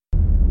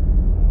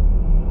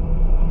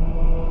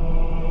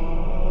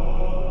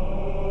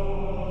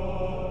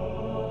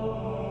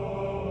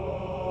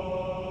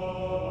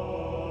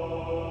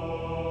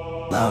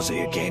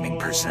Lousy at Gaming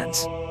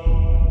presents.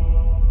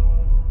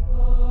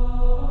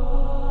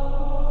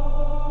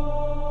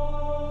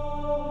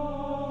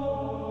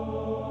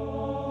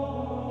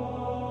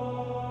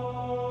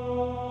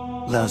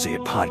 Lousy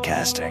at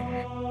Podcasting.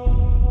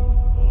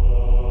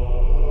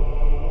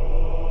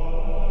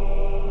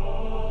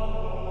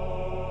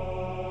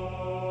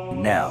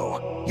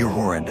 Now, your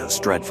horrendous,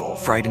 dreadful,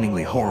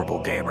 frighteningly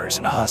horrible gamers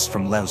and us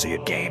from Lousy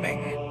at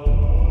Gaming.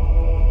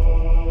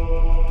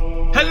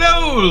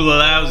 Hello,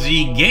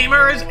 Lousy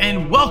Gamers,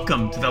 and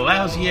welcome to the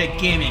Lousy at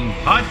Gaming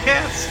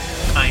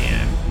podcast. I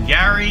am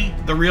Gary,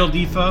 the real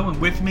Defo,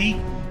 and with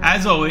me,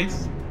 as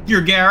always,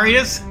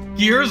 Gears.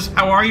 Gears,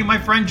 how are you, my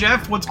friend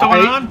Jeff? What's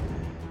going on?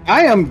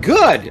 I am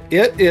good.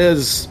 It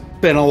has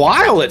been a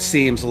while, it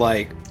seems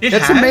like. It's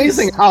has.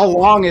 amazing how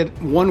long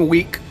 1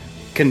 week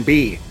can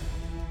be.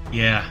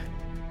 Yeah.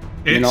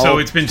 So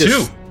it's been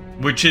two,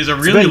 which is a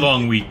really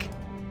long week.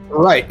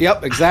 Right,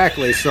 yep,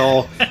 exactly.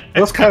 So it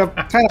was kind of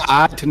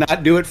odd to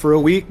not do it for a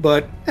week,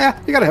 but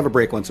you gotta have a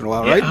break once in a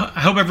while, right? I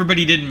hope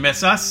everybody didn't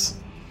miss us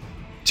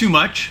too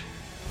much.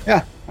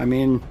 Yeah, I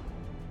mean,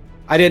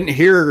 I didn't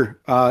hear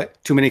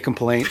too many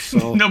complaints.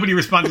 So Nobody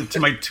responded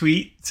to my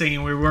tweet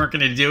saying we weren't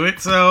going to do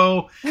it,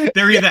 so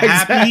they're either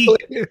happy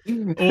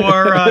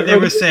or they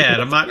were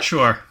sad. I'm not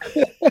sure.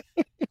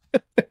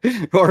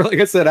 Or like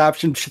I said,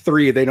 option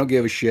 3, they don't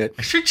give a shit.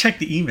 I should check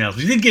the emails.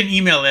 We did get an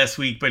email last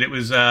week, but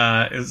it's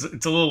a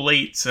little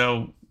late,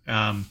 so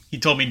he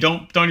told me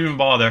don't even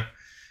bother.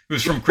 It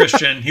was from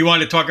Christian. He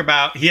wanted to talk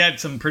about, he had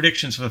some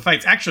predictions for the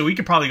fights. Actually, we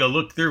could probably go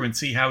look through and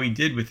see how he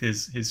did with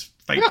his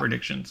fight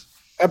predictions.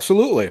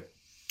 Absolutely.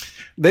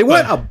 They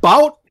went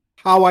about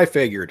how I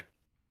figured.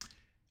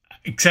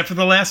 Except for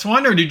the last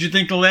one, or did you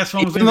think the last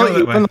one was Even going to go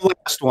that way? Even the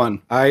last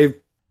one, I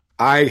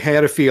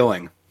had a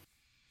feeling.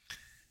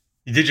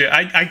 Did you?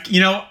 I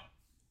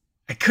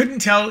couldn't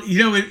tell.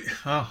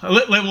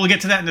 We'll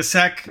get to that in a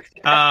sec.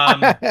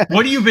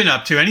 What have you been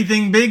up to?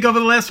 Anything big over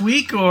the last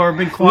week, or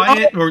been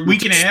quiet, or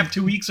week and a half,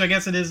 2 weeks? I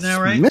guess it is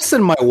now, right?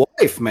 Missing my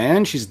wife,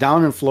 man. She's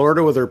down in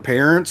Florida with her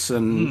parents,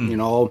 and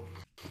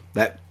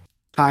that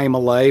time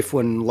of life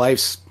when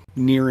life's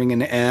nearing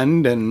an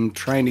end and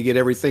trying to get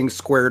everything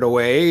squared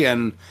away.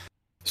 And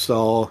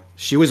so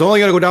she was only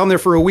going to go down there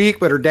for a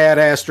week, but her dad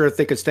asked her if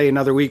they could stay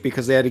another week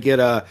because they had to get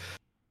a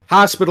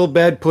hospital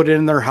bed put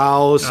in their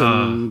house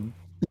and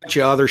a bunch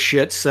of other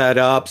shit set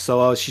up.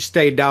 So she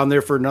stayed down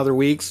there for another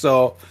week.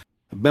 So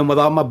I've been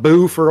without my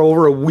boo for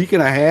over a week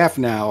and a half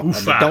now.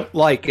 I don't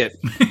like it.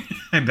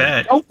 I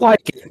bet. Don't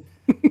like it.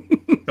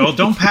 Well,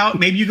 don't pout.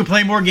 Maybe you can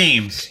play more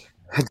games.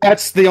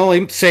 That's the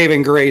only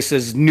saving grace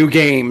is new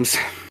games.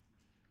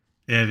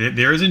 Yeah,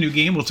 there is a new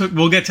game.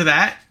 We'll get to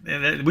that.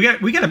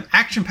 We got an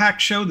action-packed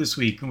show this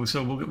week,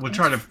 so we'll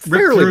try to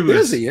rip through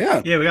busy,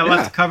 this. Yeah, we got a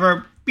lot to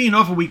cover. Being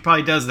off a week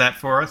probably does that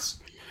for us.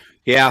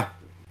 Yeah,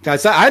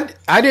 guys, I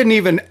didn't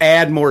even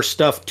add more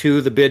stuff to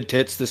the bid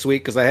tits this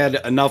week because I had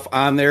enough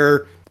on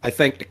there, I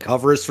think, to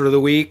cover us for the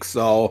week.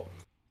 So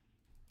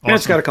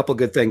It's got a couple of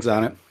good things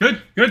on it.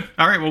 Good.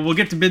 All right, well, we'll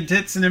get to bid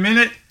tits in a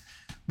minute.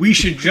 We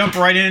should jump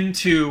right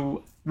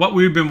into what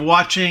we've been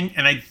watching,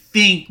 and I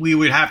think we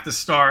would have to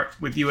start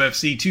with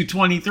UFC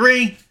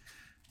 223,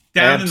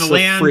 down in the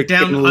land,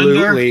 down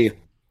under.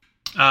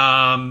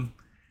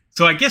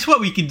 So I guess what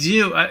we could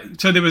do,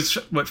 so there was,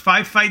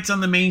 5 fights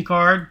on the main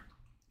card?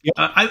 Yep.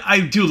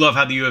 I do love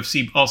how the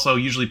UFC also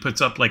usually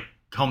puts up, like,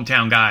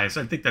 hometown guys.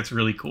 I think that's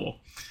really cool.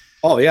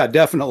 Oh, yeah,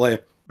 definitely.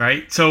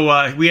 Right?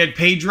 So we had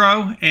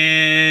Pedro,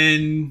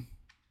 and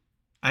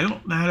I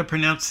don't know how to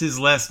pronounce his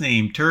last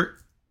name. Turk?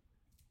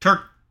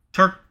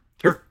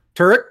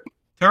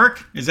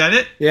 Is that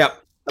it?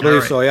 Yep, I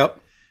believe so, yep.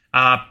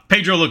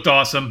 Pedro looked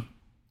awesome.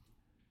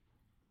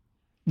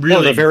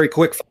 Really, a very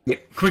quick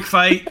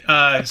fight.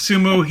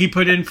 Sumu, he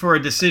put in for a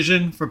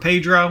decision for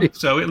Pedro,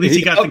 so at least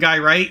he got the guy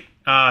right.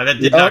 That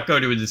did not go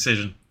to a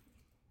decision.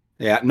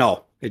 Yeah,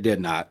 no, it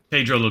did not.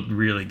 Pedro looked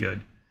really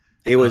good.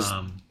 He was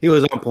on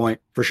point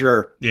for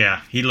sure.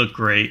 Yeah, he looked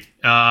great.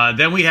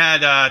 Then we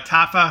had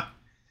Tafa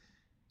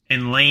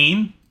and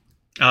Lane,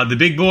 the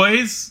big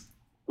boys.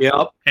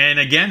 Yep. And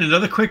again,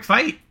 another quick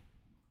fight.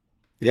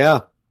 Yeah.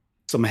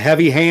 Some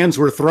heavy hands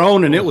were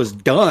thrown and it was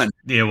done.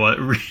 Yeah, well, it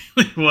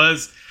really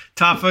was.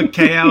 Tafa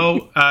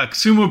KO.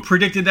 Sumu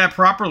predicted that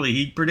properly.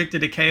 He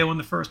predicted a KO in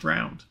the first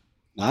round.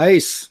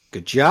 Nice.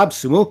 Good job,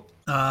 Sumu.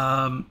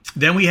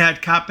 Then we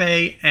had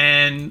Cape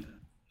and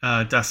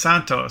Dos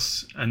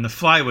Santos and the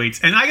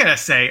flyweights. And I got to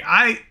say,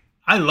 I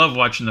love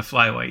watching the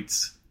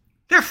flyweights.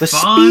 They're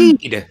fun.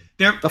 Speed.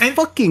 The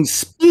fucking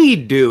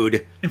speed,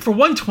 dude. And for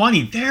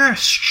 120, they're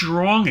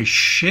strong as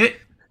shit.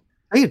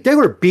 They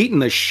were beating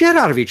the shit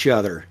out of each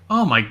other.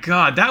 Oh, my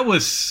God. That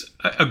was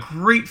a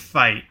great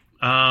fight.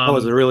 That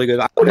was a really good.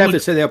 I would have to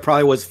say that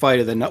probably was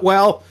fight of the night.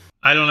 Well,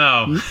 I don't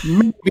know.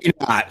 Maybe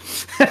not.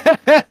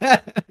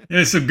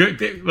 It's a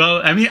good.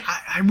 Well, I mean,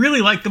 I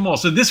really like them all.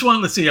 So this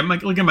one, let's see. I'm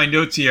looking at my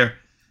notes here.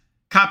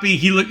 Copy.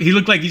 He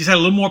looked like he just had a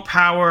little more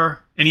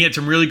power, and he had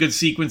some really good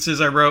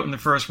sequences I wrote in the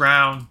first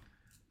round.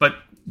 But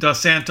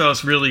Dos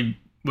Santos really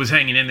was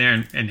hanging in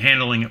there and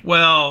handling it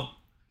well.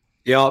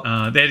 Yep.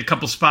 They had a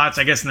couple spots,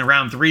 I guess, in the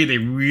round 3. They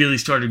really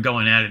started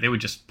going at it. They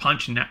would just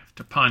punch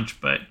after punch.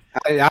 But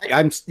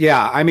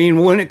I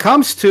mean, when it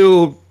comes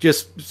to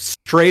just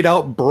straight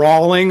out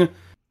brawling,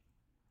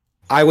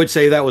 I would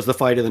say that was the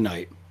fight of the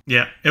night.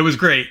 yeah, it was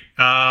great.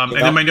 And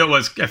then my note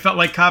was, I felt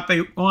like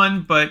Kape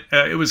won, but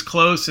it was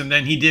close, and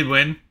then he did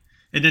win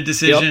in the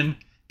decision. Yep.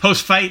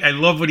 Post-fight, I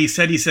love what he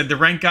said. He said, the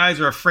ranked guys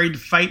are afraid to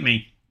fight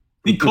me.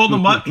 He called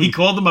them up. He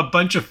called them a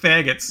bunch of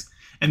faggots,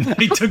 and then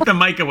he took the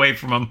mic away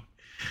from them.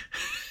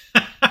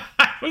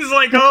 I was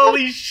like,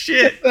 holy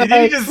shit. Did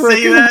he just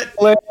say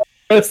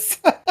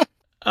that?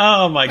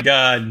 Oh, my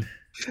God.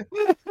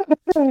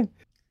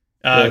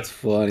 That's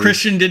funny.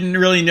 Christian didn't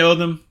really know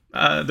them,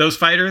 those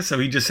fighters, so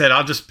he just said,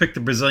 I'll just pick the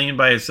Brazilian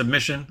by a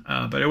submission.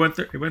 But it went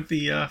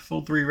the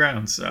full 3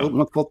 rounds.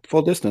 So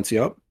full distance,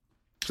 yep.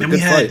 And we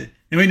had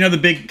know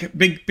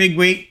the big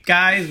weight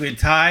guys. We had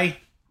Ty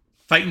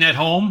fighting at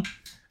home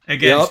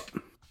against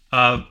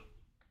Volkov.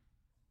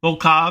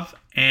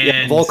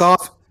 And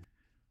Volkov?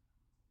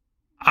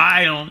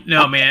 I don't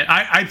know, man.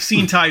 I've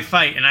seen Ty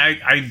fight, and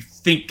I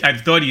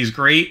thought he's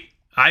great.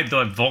 I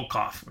thought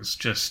Volkov was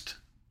just...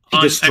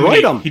 He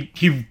destroyed him.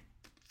 He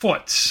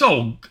fought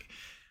so...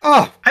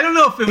 Oh, I don't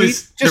know if it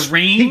was the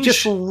range. He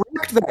just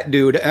wrecked that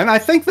dude. And I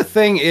think the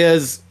thing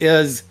is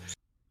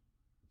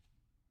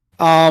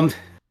Toof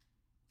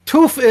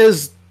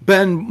has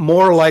been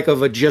more like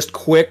of a just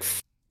quick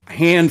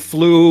hand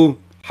flew,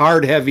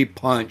 hard, heavy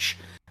punch.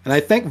 And I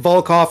think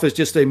Volkov is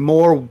just a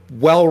more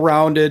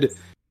well-rounded,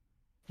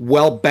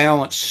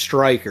 well-balanced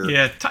striker.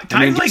 Yeah,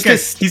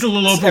 he's a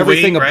little overweight,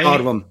 everything right?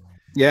 about him.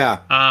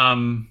 Yeah. I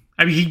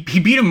mean, he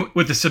beat him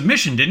with a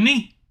submission, didn't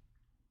he?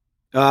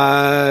 He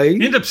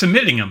ended up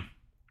submitting him.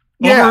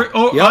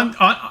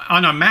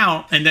 On a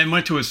mount, and then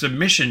went to a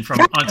submission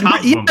from on top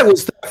of him.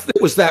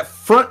 It was that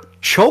front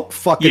choke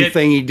fucking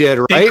thing he did,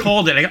 right? They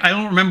called it. I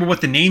don't remember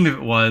what the name of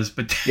it was,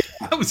 but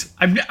that was.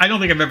 I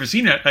don't think I've ever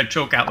seen a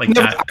choke out like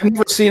that. I've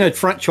never seen a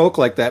front choke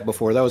like that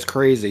before. That was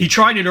crazy. He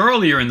tried it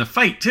earlier in the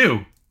fight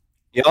too.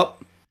 Yep.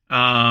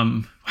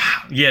 Wow.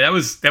 Yeah, that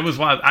was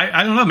wild.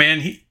 I don't know,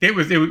 man. They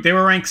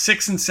were ranked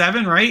 6 and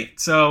 7, right?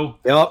 So.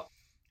 Yep.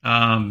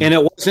 And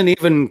it wasn't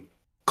even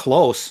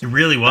close. It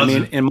really wasn't. I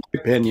mean, in my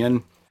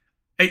opinion.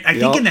 I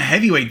think in the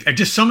heavyweight,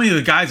 just so many of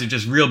the guys are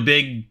just real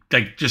big,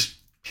 like just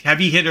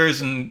heavy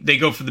hitters, and they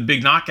go for the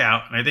big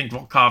knockout. And I think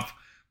Volkov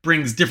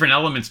brings different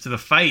elements to the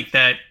fight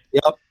that.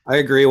 Yep, I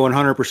agree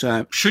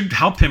 100%. Should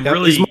help him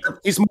really.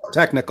 He's more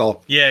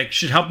technical. Yeah, it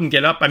should help him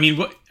get up. I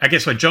mean, I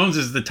guess Jones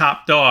is the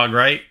top dog,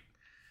 right?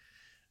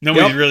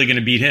 Nobody's really going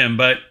to beat him,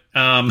 but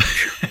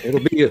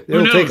it'll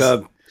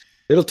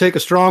take a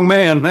strong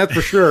man, that's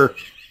for sure.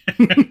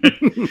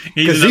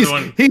 He's another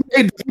one. He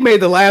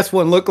made the last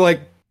one look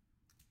like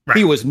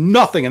he was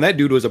nothing, and that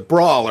dude was a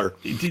brawler.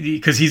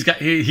 Because he's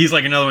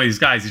like another one of these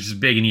guys. He's just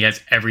big, and he has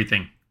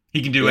everything.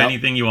 He can do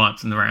anything he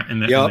wants in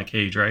the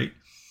cage, right?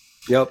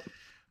 Yep.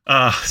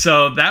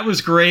 So that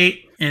was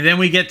great, and then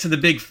we get to the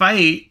big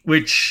fight,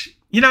 which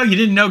you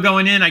didn't know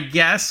going in, I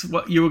guess,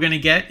 what you were going to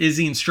get.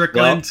 Izzy and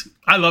Strickland. Yep.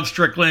 I love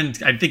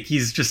Strickland. I think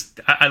he's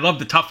just. I love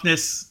the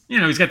toughness.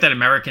 He's got that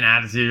American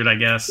attitude, I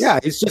guess. Yeah,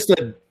 he's just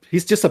a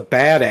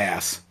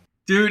badass,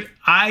 dude.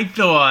 I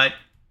thought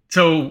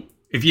so.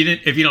 If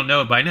you don't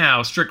know it by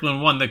now,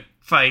 Strickland won the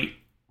fight,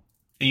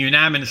 a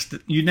unanimous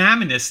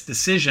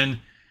decision.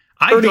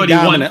 I thought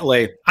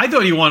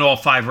he won all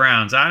 5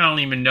 rounds. I don't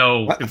even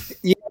know if.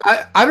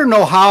 I don't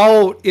know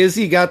how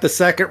Izzy got the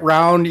second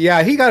round.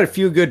 Yeah, he got a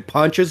few good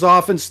punches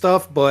off and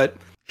stuff, but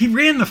he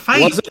ran the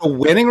fight. Was it a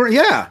winning?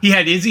 Yeah, he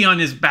had Izzy on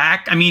his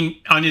back. I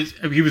mean,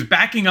 he was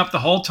backing up the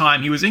whole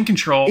time. He was in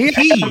control. He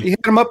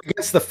had him up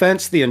against the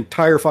fence the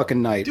entire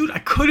fucking night. Dude, I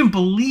couldn't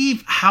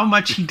believe how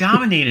much he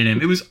dominated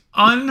him. It was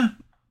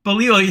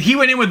unbelievable. He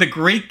went in with a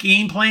great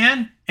game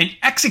plan and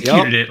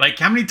executed it. Like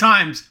how many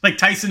times? Like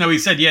Tyson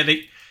always said,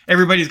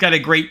 everybody's got a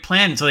great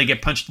plan until they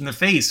get punched in the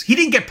face. He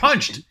didn't get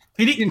punched.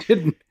 He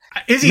didn't.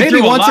 Izzy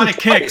threw a lot of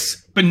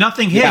kicks, but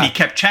nothing hit. Yeah. He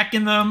kept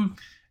checking them.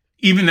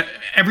 Even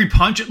every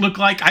punch, it looked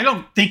like. I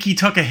don't think he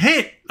took a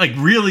hit, like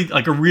really,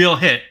 like a real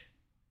hit.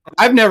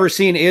 I've never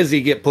seen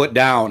Izzy get put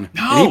down.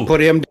 No. He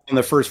put him down in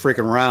the first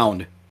freaking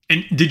round.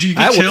 And did you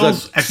get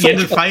chills at the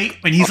end of the fight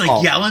when he's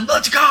like yelling,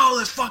 "Let's go,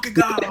 let's fucking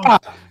go"?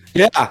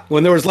 Yeah.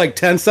 When there was like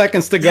 10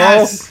 seconds to go.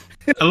 Yes.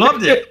 I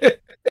loved it.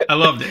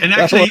 And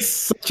actually, that was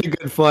such a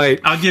good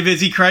fight. I'll give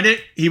Izzy credit.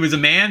 He was a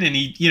man, and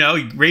he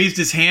raised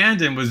his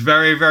hand and was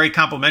very, very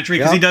complimentary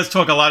because he does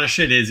talk a lot of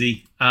shit,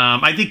 Izzy.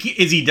 I think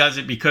Izzy does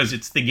it because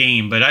it's the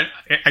game, but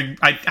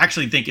I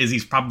actually think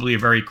Izzy's probably a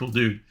very cool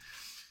dude.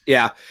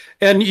 Yeah,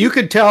 and you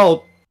could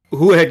tell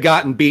who had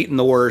gotten beaten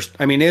the worst.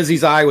 I mean,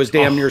 Izzy's eye was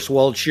damn near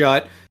swelled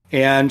shut,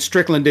 and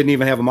Strickland didn't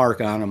even have a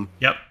mark on him.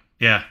 Yep.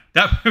 Yeah,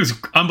 that was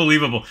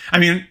unbelievable. I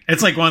mean,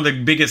 it's like one of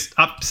the biggest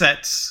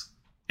upsets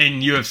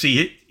in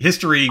UFC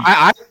history.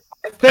 I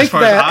think as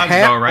far that as odds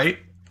hat, go, right?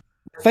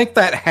 I think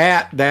that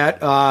hat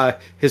that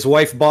his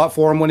wife bought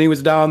for him when he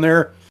was down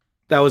there,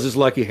 that was his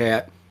lucky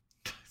hat.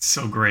 It's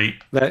so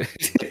great.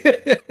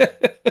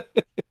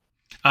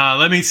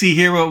 Let me see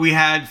here what we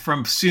had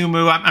from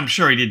Sumu. I'm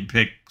sure he didn't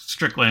pick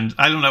Strickland.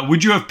 I don't know.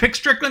 Would you have picked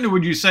Strickland, or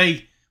would you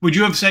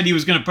have said he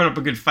was going to put up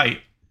a good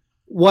fight?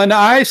 When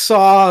I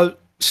saw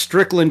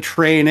Strickland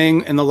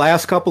training in the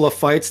last couple of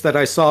fights that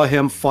I saw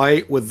him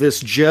fight with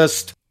this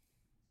just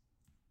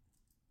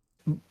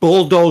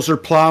bulldozer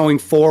plowing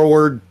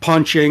forward,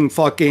 punching,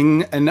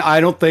 fucking, and I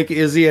don't think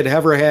Izzy had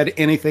ever had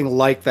anything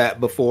like that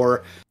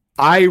before.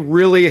 I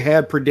really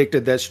had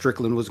predicted that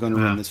Strickland was going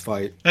to win this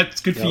fight.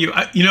 That's good for you.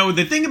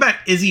 The thing about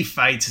Izzy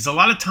fights is a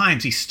lot of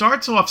times he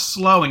starts off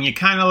slow, and you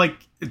kind of like,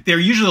 they're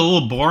usually a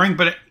little boring,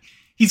 but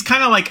he's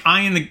kind of like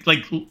eyeing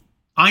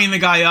the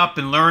guy up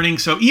and learning.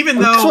 So even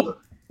though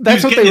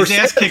that's what they were his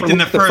ass kicked in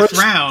the first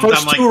round,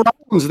 I'm like, 2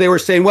 rounds, they were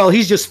saying, well,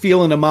 he's just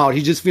feeling him out.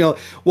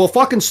 Well,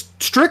 fucking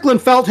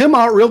Strickland felt him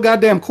out real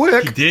goddamn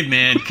quick. He did,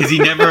 man, because he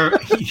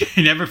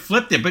never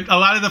flipped it. But a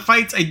lot of the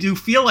fights, I do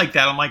feel like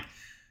that. I'm like,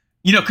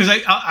 because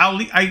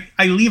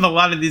I leave a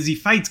lot of Izzy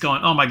fights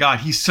going, oh my God,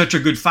 he's such a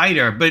good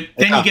fighter. But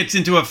then he gets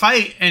into a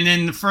fight, and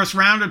then the first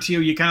round or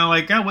two, you're kind of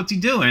like, oh, what's he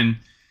doing?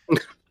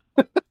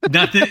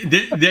 Not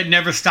that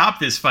never stopped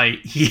this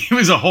fight. He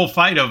was a whole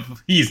fight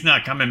of he's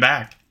not coming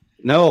back.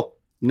 Nope,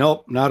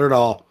 not at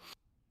all.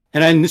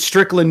 And then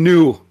Strickland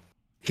knew.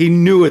 He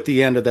knew at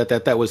the end of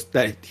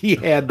that he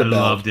had the belt. I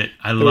loved it.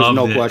 There was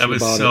no question about it. That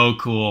was so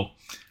cool.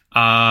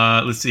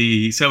 Let's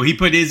see. So he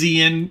put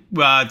Izzy in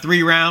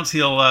 3 rounds.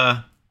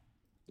 He'll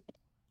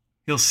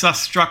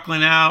suss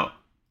Strickland out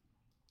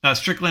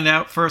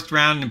first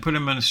round and put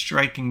him in a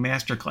striking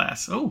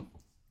masterclass. Oh,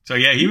 so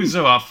yeah, he was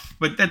off,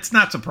 but that's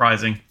not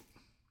surprising.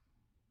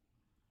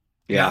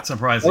 Yeah, not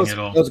surprising at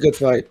all. That was a good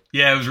fight.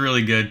 Yeah, it was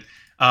really good.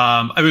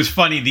 It was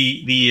funny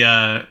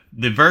the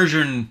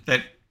version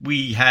that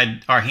we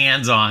had our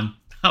hands on,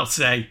 I'll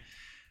say,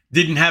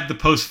 didn't have the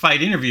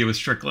post-fight interview with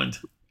Strickland.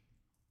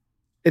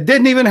 It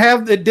didn't even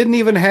have the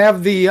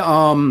the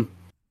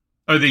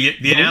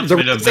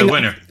announcement of the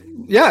winner.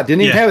 Yeah,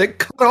 didn't even have it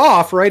cut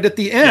off right at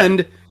the end.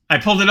 Yeah. I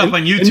pulled it up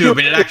on YouTube,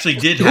 and it actually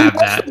did have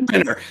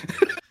that.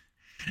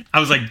 I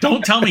was like,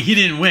 don't tell me he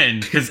didn't win,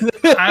 because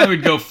I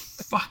would go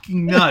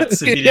fucking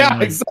nuts if he didn't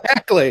win. Yeah,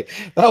 exactly.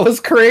 That was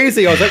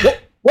crazy. I was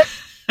like, what?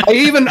 I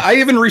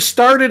even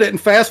restarted it and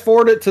fast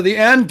forwarded it to the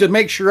end to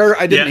make sure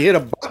I didn't hit a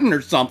button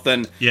or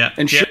something. Yeah.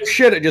 And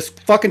shit, it just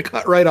fucking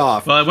cut right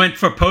off. Well, I went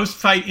for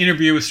post-fight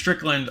interview with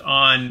Strickland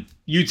on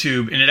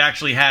YouTube, and it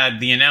actually had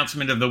the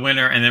announcement of the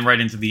winner and then right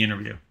into the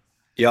interview.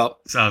 Yep.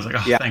 So I was like,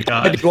 thank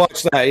God. I did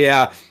watch that,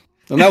 yeah.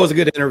 And that was a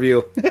good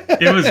interview.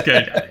 It was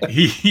good.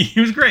 He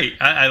was great.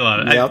 I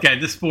love it. Yep.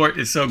 This sport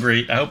is so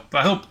great. I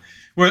hope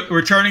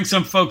we're turning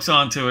some folks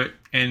onto it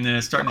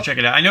and starting to check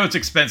it out. I know it's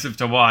expensive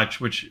to watch,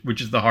 which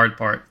is the hard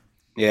part.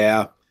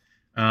 Yeah.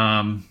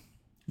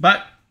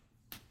 But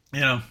I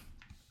don't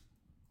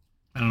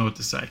know what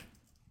to say.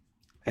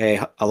 Hey,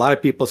 a lot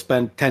of people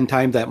spend 10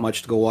 times that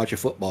much to go watch a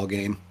football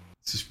game.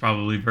 This is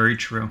probably very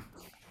true.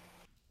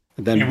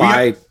 And then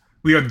buy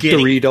we are getting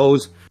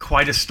Doritos.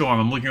 Quite a storm.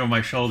 I'm looking over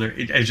my shoulder.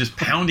 It's just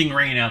pounding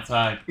rain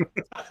outside.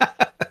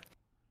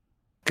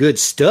 Good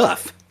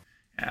stuff.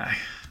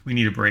 We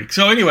need a break.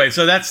 So anyway,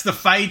 that's the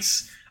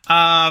fights.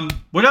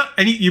 What else?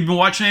 You've been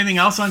watching anything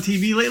else on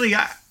TV lately?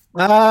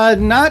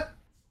 Not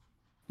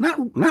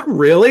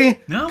really.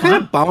 No, kind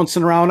of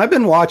bouncing around. I've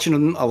been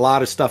watching a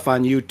lot of stuff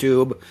on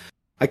YouTube.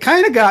 I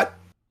kind of got,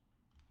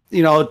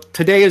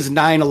 today is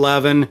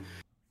 9/11,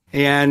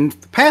 and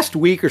the past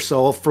week or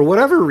so, for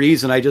whatever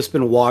reason, I just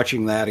been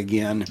watching that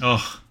again.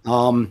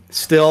 Oh.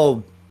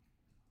 Still,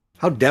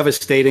 how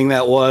devastating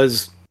that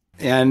was,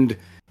 and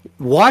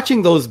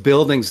watching those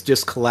buildings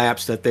just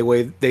collapse the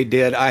way they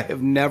did. I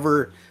have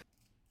never.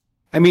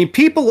 I mean,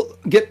 people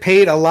get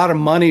paid a lot of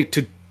money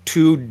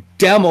to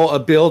demo a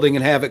building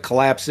and have it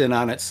collapse in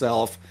on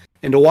itself,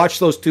 and to watch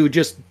those two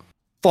just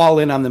fall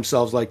in on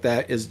themselves like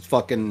that is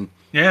fucking.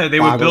 Yeah, they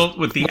were built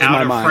with the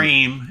outer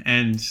frame,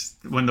 and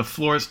when the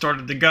floors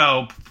started to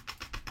go,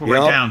 pull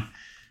right down.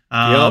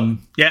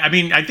 Yeah, I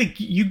mean, I think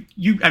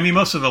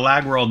most of the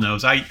lag world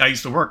knows. I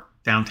used to work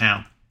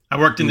downtown. I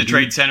worked in the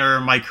Trade Center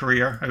in my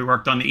career. I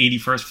worked on the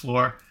 81st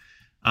floor.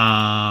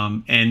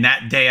 And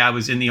that day I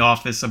was in the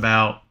office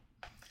about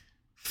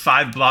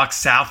 5 blocks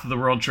south of the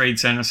World Trade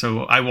Center.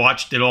 So I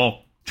watched it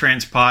all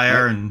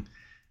transpire, and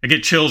I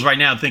get chills right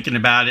now thinking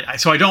about it.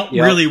 So I don't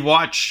really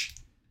watch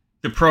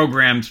the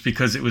programs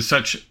because it was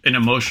such an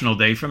emotional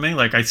day for me.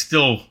 Like, I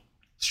still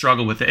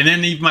struggle with it. And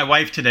then even my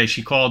wife today,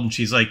 she called and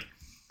she's like,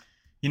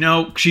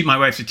 my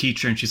wife's a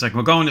teacher, and she's like,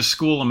 we're going to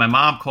school, and my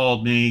mom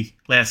called me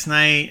last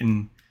night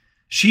and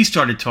she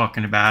started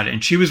talking about it,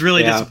 and she was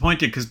really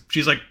disappointed because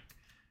she's like,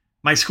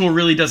 my school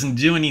really doesn't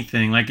do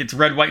anything. Like, it's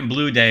red, white, and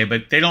blue day,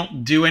 but they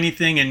don't do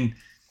anything. And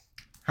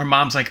her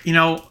mom's like,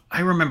 I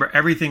remember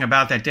everything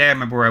about that day. I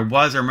remember where I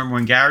was. I remember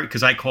when Gary,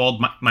 because I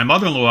called my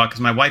mother-in-law because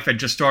my wife had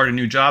just started a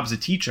new job as a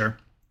teacher.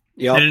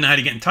 Yep. I didn't know how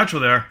to get in touch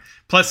with her.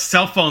 Plus,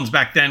 cell phones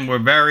back then were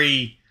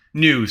very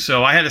new.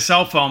 So I had a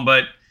cell phone,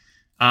 but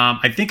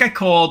I think I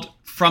called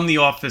from the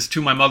office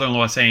to my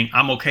mother-in-law saying,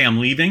 I'm okay, I'm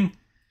leaving.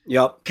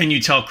 Yep. Can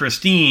you tell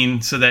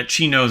Christine so that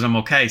she knows I'm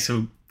okay?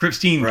 So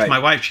Christine, Right. my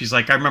wife, she's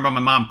like, I remember my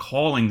mom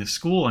calling the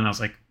school, and I was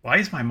like, why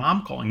is my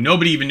mom calling?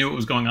 Nobody even knew what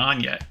was going on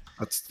yet.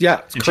 It's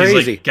And crazy.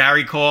 she's like,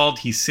 Gary called.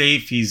 He's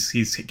safe. He's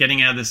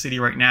getting out of the city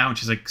right now. And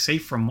she's like,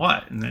 safe from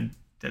what? And then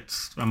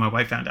that's when my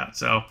wife found out.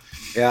 So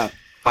Yeah.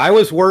 I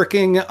was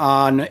working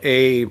on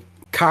a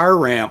car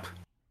ramp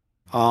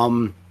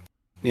in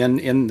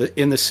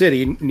the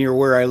city near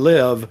where I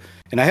live,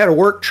 and I had a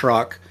work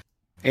truck,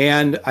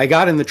 and I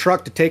got in the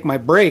truck to take my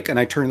break, and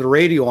I turned the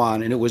radio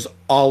on, and it was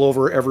all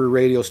over every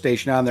radio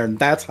station on there, and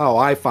that's how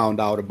I found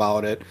out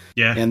about it.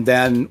 yeah, And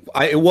then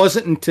it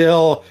wasn't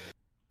until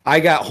I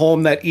got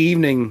home that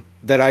evening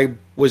that I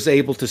was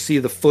able to see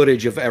the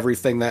footage of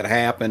everything that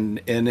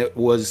happened, and it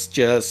was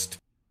just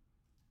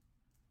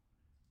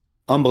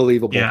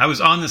unbelievable. yeah. I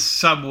was on the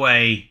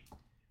subway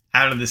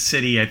out of the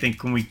city. I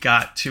think when we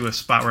got to a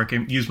spot where I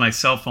could use my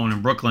cell phone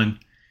in Brooklyn,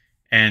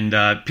 and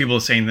people were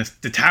saying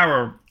the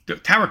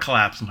tower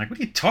collapsed. I'm like, what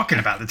are you talking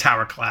about? The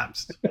tower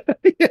collapsed.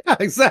 Yeah,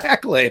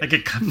 exactly. Like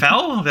it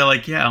fell? They're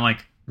like, yeah. I'm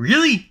like,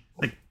 really?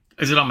 Like,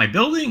 is it on my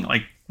building?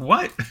 Like,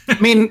 what? I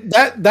mean,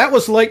 that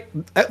was like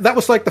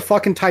the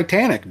fucking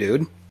Titanic,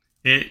 dude.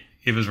 It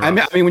was rough.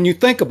 I mean, when you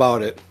think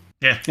about it,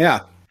 Yeah. yeah,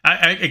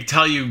 I can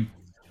tell you,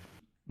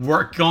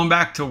 going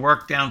back to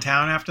work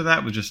downtown after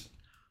that was just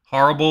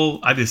horrible.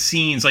 The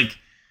scenes, like,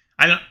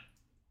 I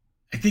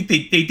think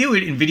they do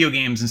it in video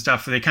games and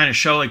stuff where they kind of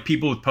show like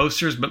people with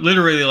posters, but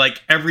literally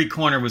like every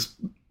corner was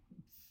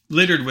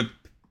littered with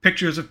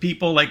pictures of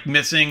people like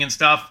missing and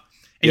stuff.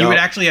 And you Yep. would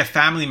actually have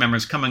family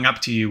members coming up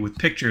to you with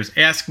pictures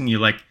asking you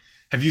like,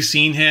 have you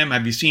seen him?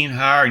 Have you seen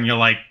her? And you're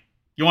like,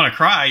 you want to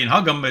cry and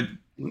hug them, but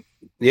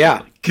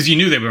yeah, because you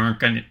knew they weren't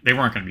going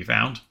to be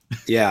found.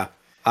 yeah.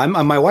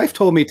 My wife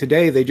told me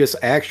today they just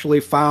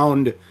actually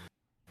found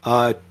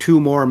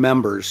 2 more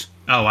members.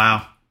 Oh,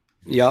 wow.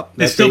 Yep.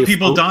 There's that still they-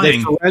 people they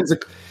dying.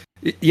 forensic-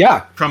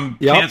 Yeah. From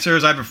Yep.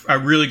 cancers. I have a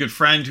really good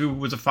friend who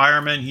was a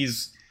fireman.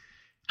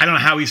 I don't know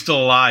how he's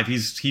still alive.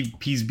 He's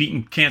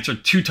beaten cancer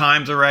 2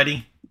 times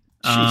already.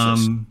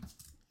 Jesus.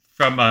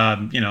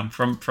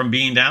 From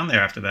being down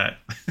there after that.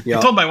 Yep.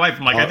 I told my wife,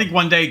 I'm like, I think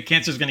one day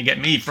cancer's going to get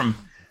me from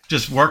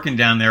just working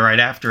down there right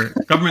after it.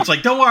 Government's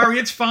like, don't worry,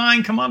 it's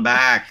fine. Come on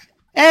back.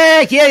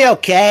 Yeah,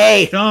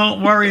 okay.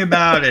 Don't worry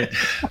about it.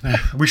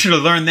 We should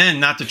have learned then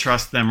not to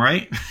trust them,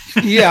 right?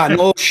 Yeah,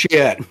 no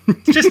shit.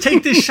 Just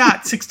take this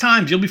shot 6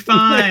 times. You'll be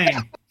fine.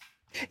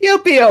 You'll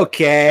be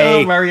okay.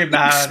 Don't worry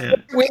about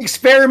it. We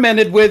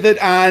experimented with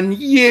it on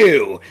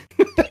you.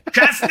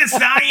 Trust the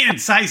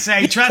science, I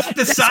say. Trust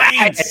the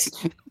science.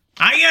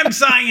 I am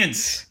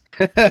science.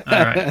 All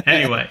right.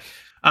 Anyway,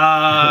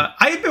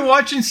 I've been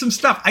watching some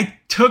stuff. I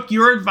took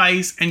your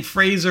advice and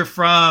Fraser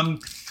from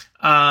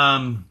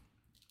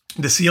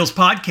the Seals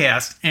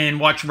podcast and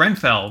watched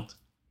Renfeld.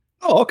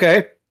 Oh,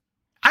 okay.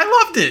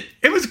 I loved it.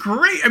 It was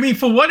great. I mean,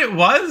 for what it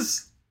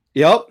was,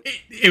 Yep.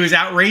 it was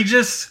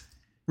outrageous,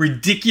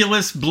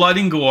 ridiculous blood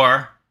and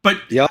gore, but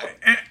Yep.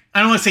 I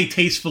don't want to say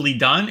tastefully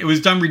done. It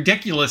was done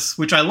ridiculous,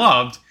 which I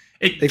loved.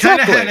 It Exactly. kind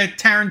of had a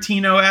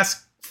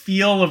Tarantino-esque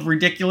feel of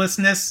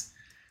ridiculousness.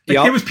 Like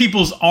Yep. there was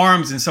people's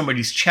arms in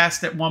somebody's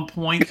chest at one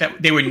point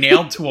that they were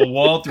nailed to a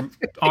wall through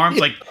arms.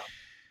 Like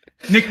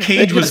Nick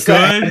Cage was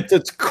good.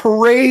 It's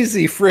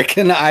crazy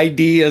freaking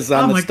ideas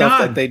on Oh the my stuff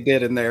God. that they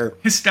did in there.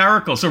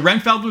 Hysterical. So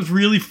Renfeld was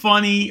really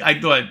funny. I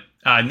thought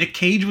Nick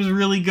Cage was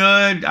really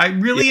good. I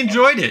really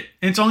enjoyed it.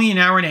 And it's only an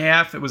hour and a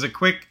half. It was a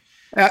quick.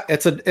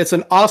 It's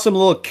an awesome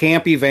little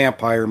campy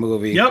vampire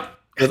movie. Yep.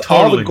 With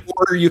Totally. all the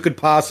gore you could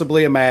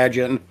possibly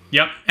imagine.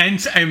 Yep.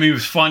 And I mean, it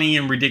was funny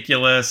and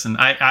ridiculous. And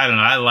I don't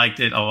know. I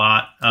liked it a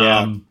lot.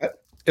 Yeah.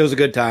 It was a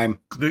good time.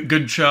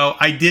 Good show.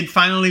 I did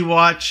finally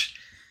watch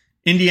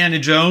Indiana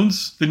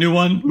Jones, the new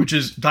one, which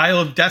is Dial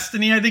of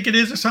Destiny, I think it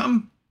is, or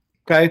something.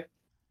 Okay.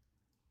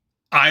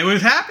 I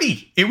was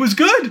happy. It was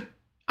good.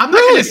 I'm not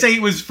Really? going to say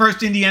it was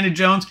first Indiana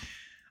Jones.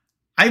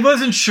 I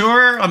wasn't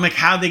sure. I'm like,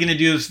 how are they going to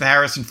do this with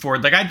Harrison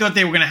Ford? Like, I thought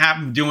they were going to have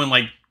him doing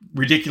like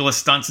ridiculous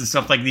stunts and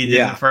stuff like they did in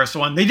Yeah. the first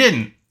one. They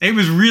didn't. It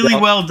was really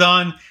well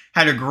done.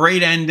 Had a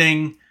great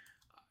ending.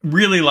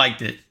 Really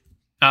liked it.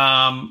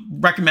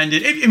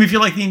 Recommended. If you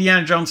like the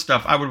Indiana Jones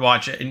stuff, I would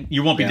watch it, and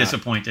you won't be Yeah.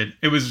 disappointed.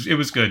 It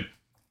was good.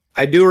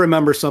 I do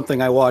remember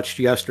something I watched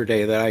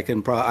yesterday that I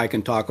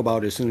can talk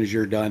about as soon as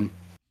you're done.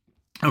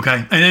 Okay.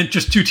 And then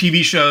just 2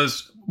 TV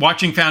shows.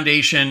 Watching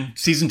Foundation,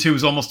 season 2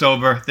 is almost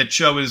over. That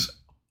show is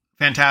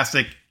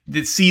fantastic.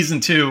 This season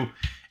 2,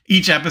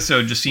 each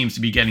episode just seems to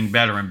be getting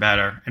better and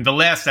better. And the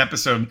last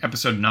episode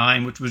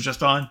 9, which was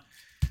just on,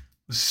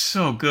 was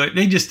so good.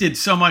 They just did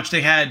so much.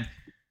 They had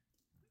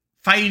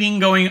fighting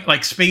going,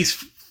 like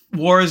space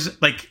wars,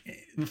 like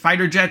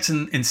fighter jets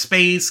in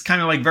space,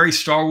 kind of like very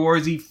Star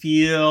Warsy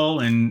feel.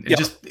 And it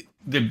just,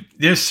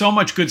 there's so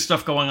much good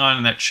stuff going on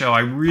in that show.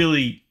 I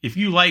really, if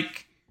you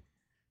like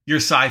your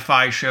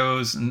sci-fi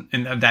shows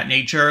and of that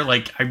nature,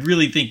 like I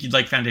really think you'd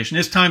like Foundation.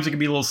 There's times it can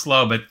be a little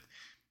slow, but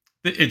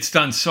it's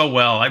done so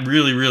well. I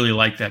really, really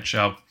like that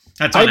show.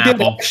 That's on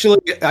Apple.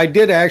 I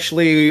did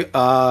actually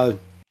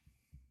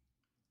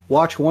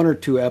watch 1 or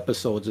 2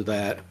 episodes of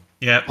that.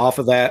 Yeah. Off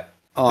of that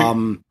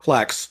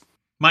Plex.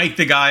 Mike,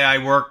 the guy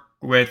I work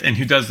with and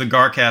who does the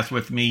Garcast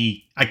with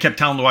me, I kept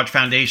telling him to watch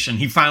Foundation.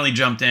 He finally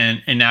jumped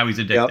in, and now he's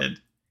addicted.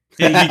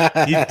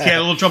 Yep. he had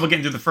a little trouble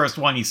getting through the first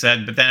one, he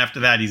said, but then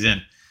after that, he's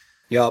in.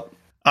 Yep.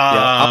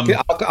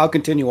 I'll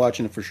continue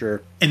watching it for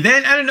sure. And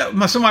then, I don't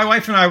know, so my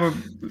wife and I were...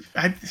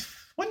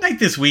 one night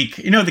this week,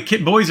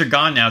 the boys are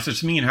gone now, so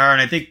it's me and her,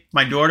 and I think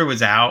my daughter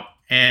was out,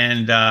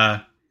 and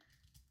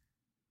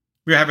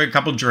we were having a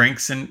couple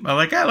drinks, and I'm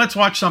like, let's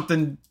watch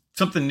something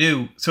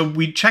new. So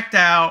we checked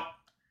out...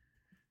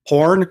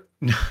 Porn?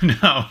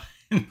 No.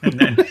 And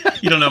then,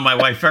 you don't know my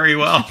wife very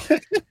well.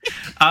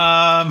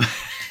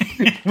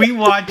 We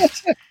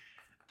watched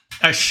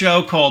a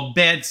show called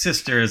Bad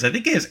Sisters. I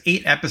think it has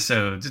 8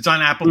 episodes. It's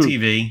on Apple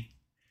TV.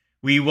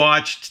 We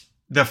watched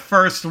the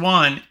first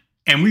one,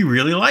 and we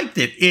really liked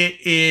it.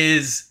 It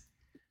is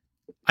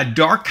a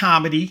dark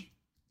comedy,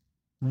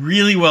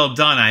 really well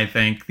done, I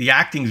think. The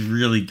acting's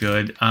really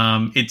good.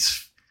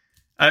 It's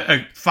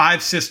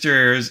 5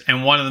 sisters,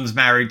 and one of them's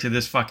married to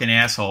this fucking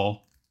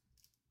asshole.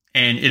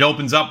 And it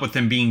opens up with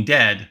him being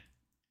dead.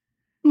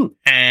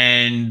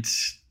 And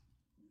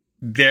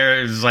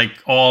there's like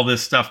all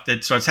this stuff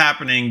that starts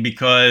happening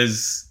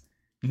because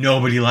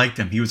nobody liked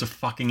him. He was a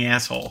fucking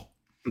asshole.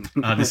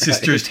 The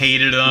sisters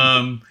hated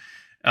him.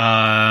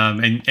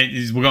 And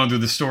we're going through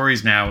the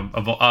stories now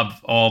of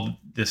all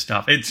this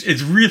stuff.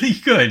 It's really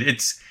good.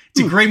 It's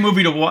a great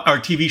movie to watch, or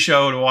TV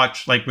show to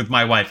watch, like with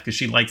my wife, because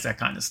she likes that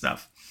kind of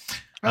stuff.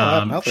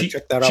 I'll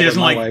check that out. She with doesn't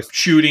my like wife.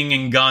 shooting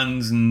and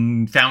guns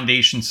and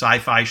Foundation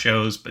sci-fi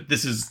shows, but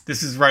this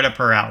is right up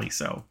her alley.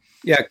 So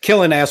yeah,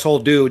 killing asshole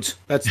dudes.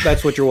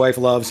 That's what your wife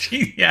loves.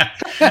 yeah,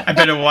 I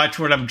better watch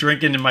what I'm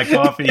drinking in my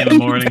coffee in the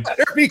morning. You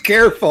better be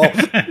careful.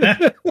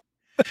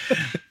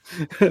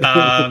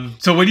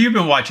 So what have you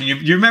been watching?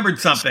 You remembered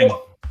something?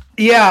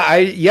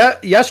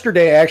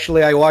 Yesterday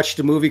actually I watched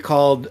a movie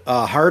called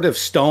Heart of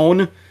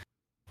Stone.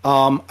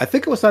 I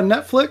think it was on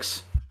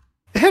Netflix.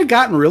 It had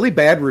gotten really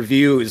bad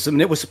reviews. I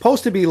mean, it was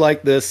supposed to be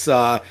like this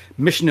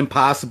Mission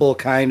Impossible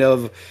kind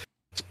of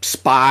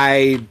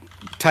spy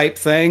type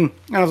thing.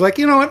 And I was like,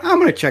 you know what? I'm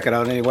going to check it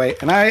out anyway.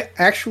 And I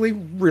actually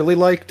really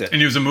liked it.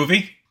 And it was a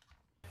movie?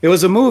 It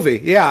was a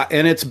movie, yeah.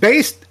 And it's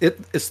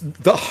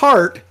the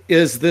Heart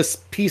is this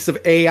piece of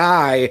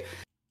AI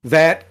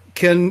that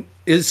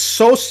is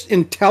so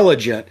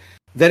intelligent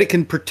that it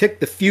can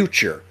predict the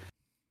future.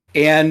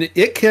 And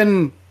it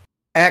can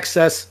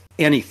access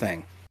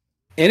anything.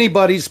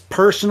 Anybody's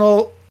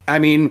personal. I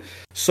mean,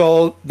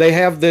 so they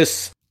have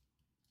this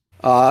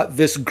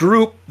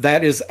group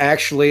that is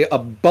actually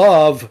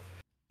above,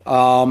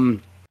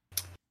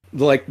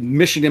 like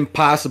Mission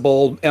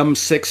Impossible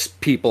M6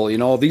 people.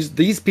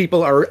 These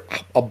people are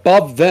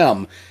above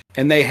them,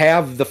 and they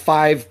have the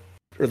 5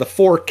 or the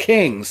 4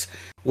 kings,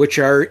 which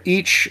are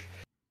each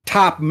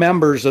top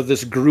members of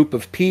this group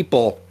of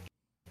people.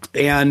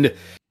 And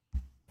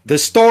the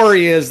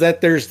story is that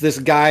there's this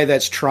guy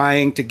that's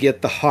trying to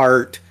get the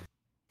Heart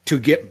to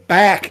get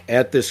back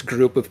at this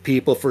group of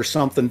people for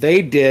something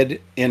they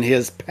did in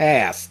his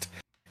past.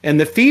 And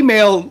the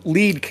female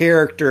lead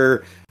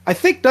character, I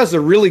think, does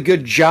a really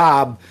good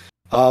job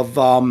of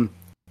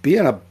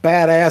being a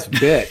badass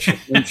bitch.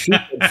 And she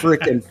could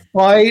freaking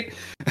fight.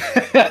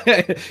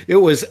 It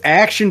was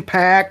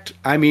action-packed.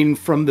 I mean,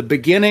 from the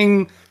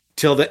beginning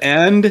till the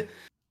end.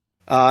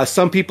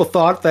 Some people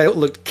thought that it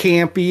looked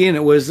campy,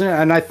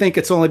 and I think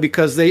it's only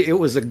because it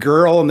was a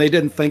girl and they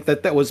didn't think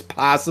that was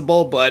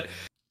possible, but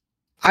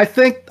I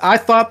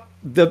thought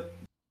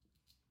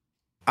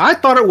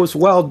it was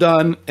well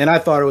done, and I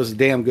thought it was a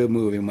damn good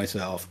movie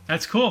myself.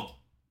 That's cool.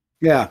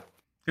 Yeah.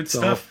 Good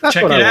stuff.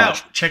 Check it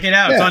out. Check it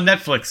out. Yeah. It's on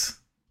Netflix.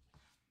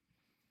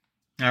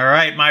 All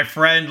right, my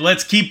friend,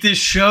 let's keep this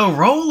show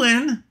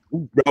rolling.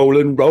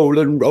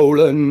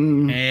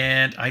 Rolling.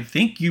 And I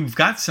think you've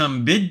got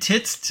some bid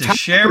tits to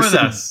share with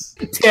us.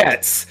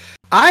 Tits.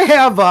 I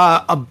have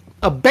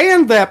a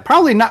band that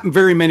probably not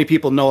very many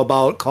people know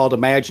about called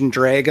Imagine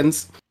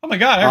Dragons. Oh my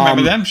God, I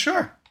remember them,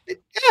 sure.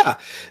 Yeah,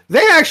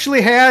 they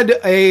actually had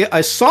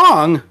a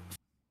song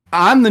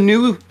on the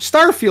new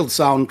Starfield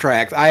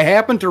soundtrack. I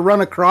happened to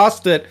run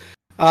across it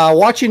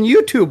watching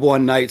YouTube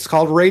one night. It's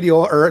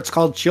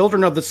called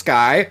Children of the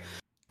Sky,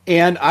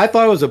 and I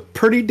thought it was a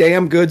pretty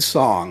damn good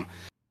song.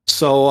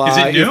 So is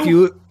it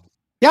new?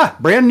 Yeah,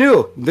 brand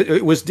new.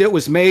 It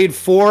was made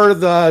for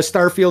the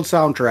Starfield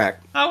soundtrack.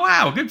 Oh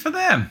wow, good for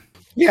them.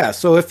 Yeah,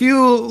 so if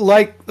you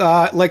like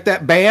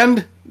that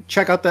band,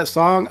 check out that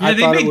song. Yeah,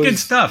 they make good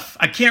stuff.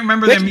 I can't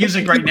remember their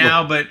music right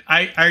now, but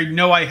I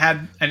know I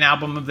had an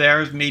album of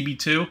theirs, maybe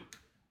 2.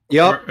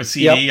 Yep. Or a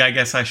CD, I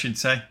guess I should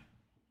say.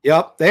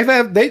 Yep.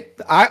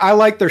 I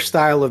like their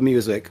style of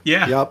music.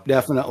 Yeah. Yep,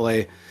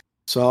 definitely.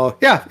 So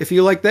yeah, if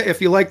you like them,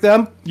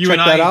 check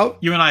that out.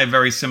 You and I have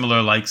very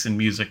similar likes in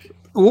music.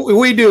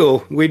 We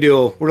do.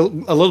 We're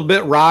a little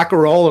bit rock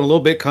and roll and a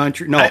little bit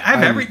country. No,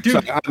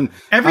 everything.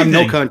 I'm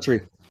no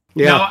country.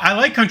 Yeah. No, I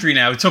like country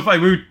now. It's so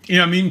funny. We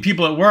were, meeting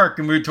people at work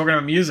and we were talking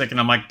about music, and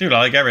I'm like, dude, I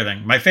like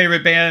everything. My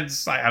favorite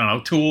bands, I don't know,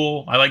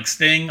 Tool. I like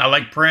Sting. I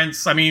like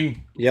Prince. I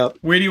mean, yep.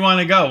 Where do you want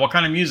to go? What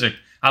kind of music?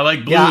 I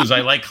like blues.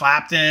 I like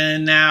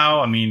Clapton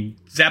now. I mean,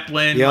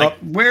 Zeppelin. Yep. Like,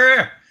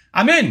 where?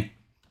 I'm in.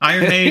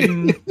 Iron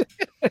Maiden.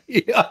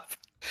 Yeah.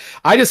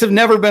 I just have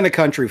never been a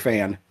country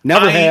fan.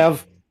 Never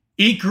have.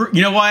 You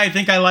know why I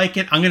think I like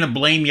it? I'm going to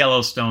blame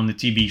Yellowstone, the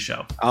TV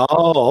show.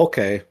 Oh,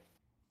 okay.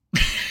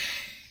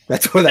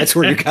 That's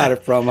where you got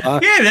it from, huh?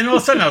 Yeah, then all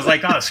of a sudden I was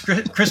like, oh,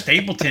 Chris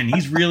Stapleton,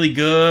 he's really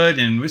good,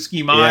 and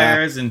Whiskey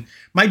Myers, and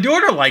my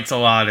daughter likes a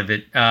lot of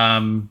it,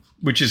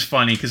 which is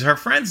funny because her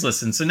friends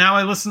listen. So now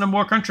I listen to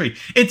more country.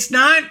 It's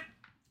not,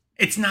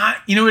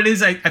 you know what it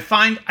is? I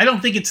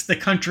don't think it's the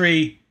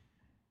country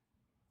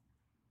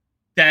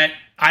that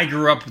I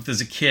grew up with as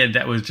a kid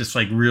that was just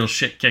like real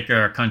shit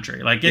kicker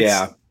country. Like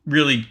it's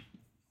really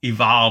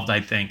evolved,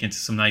 I think, into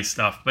some nice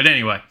stuff. But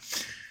anyway.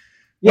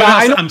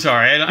 Yeah, I'm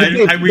sorry.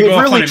 We go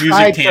off on a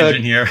music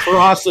tangent here.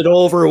 Cross it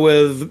over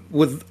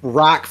with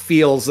rock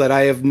feels that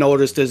I have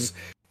noticed has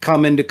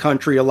come into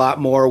country a lot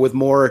more with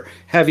more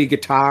heavy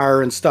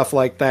guitar and stuff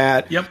like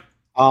that. Yep.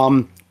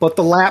 But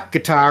the lap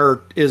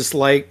guitar is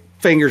like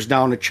fingers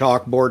down a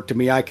chalkboard to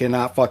me. I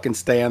cannot fucking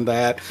stand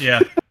that. Yeah.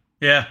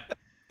 Yeah.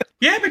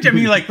 Yeah, but I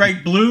mean, like,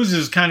 right, blues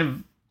is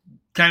kind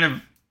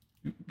of.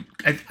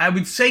 I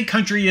would say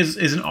country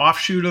is an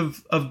offshoot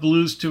of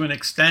blues to an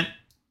extent.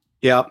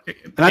 Yeah,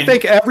 and I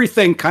think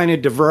everything kind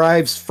of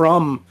derives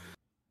from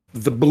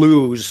the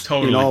blues.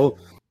 Totally. You know?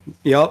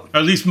 Yep. Or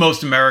at least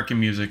most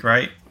American music,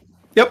 right?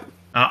 Yep.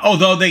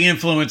 Although they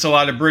influence a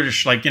lot of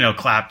British, like, you know,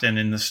 Clapton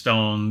and the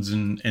Stones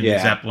and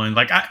Zeppelin.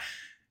 Like,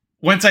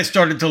 once I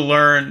started to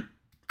learn,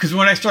 because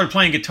when I started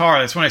playing guitar,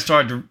 that's when I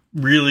started to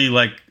really,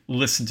 like,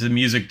 listen to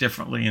music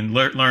differently and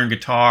learn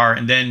guitar.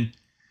 And then,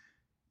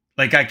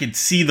 like, I could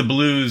see the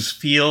blues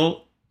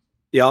feel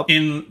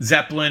in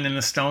Zeppelin and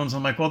the Stones.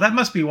 I'm like, well, that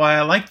must be why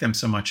I like them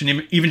so much.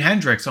 And even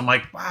Hendrix, I'm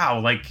like, wow,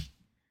 like,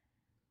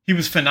 he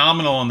was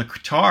phenomenal on the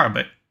guitar,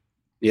 but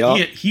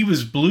he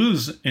was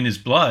blues in his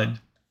blood.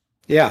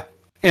 Yeah.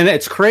 And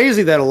it's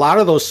crazy that a lot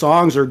of those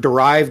songs are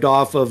derived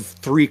off of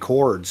 3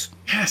 chords.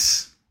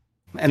 Yes.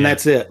 And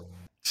that's it.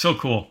 So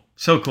cool.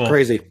 So cool.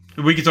 Crazy.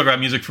 We could talk about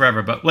music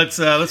forever, but let's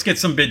get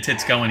some bid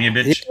tits going here,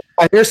 bitch.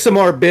 Yeah, here's some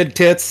more bid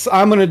tits.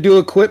 I'm going to do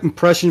a quick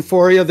impression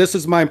for you. This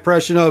is my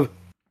impression of...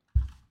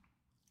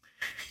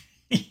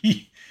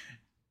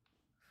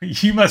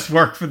 You must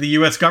work for the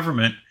U.S.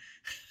 government.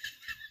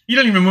 You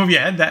don't even move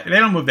your head. They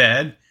don't move their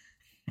head.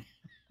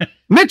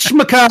 Mitch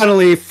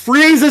McConnell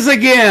freezes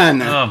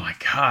again. Oh my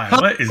God.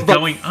 What is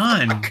going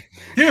on?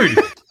 Dude,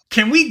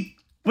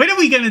 when are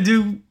we going to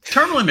do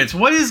term limits?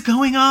 What is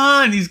going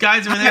on? These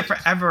guys are in there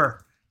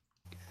forever.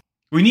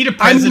 We need a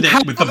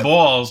president with the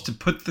balls to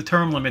put the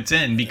term limits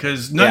in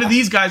because none of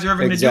these guys are ever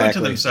going to do it to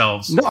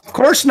themselves. No, of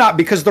course not,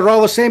 because they're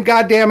all the same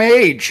goddamn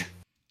age.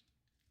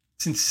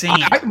 It's insane.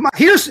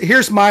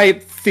 Here's my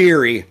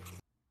theory.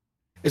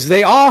 Is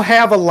they all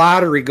have a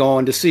lottery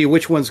going to see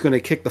which one's going to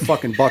kick the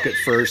fucking bucket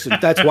first.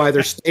 And that's why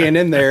they're staying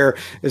in there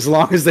as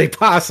long as they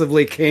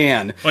possibly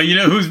can. Well, you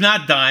know who's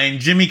not dying?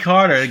 Jimmy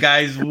Carter. The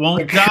guys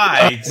won't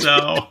die.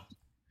 So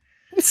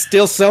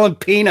still selling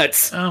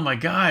peanuts. Oh my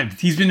God.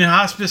 He's been in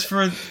hospice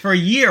for a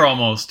year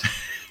almost.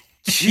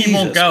 He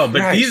won't go.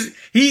 Christ.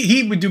 But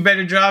he would do a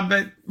better job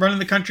at running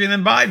the country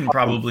than Biden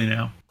probably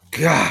now.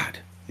 God.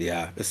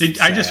 Yeah.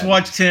 I just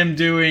watched him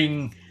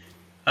doing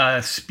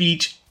a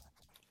speech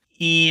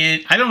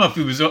in, I don't know if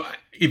it was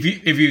if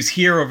he was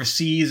here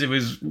overseas, it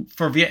was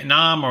for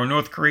Vietnam or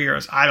North Korea,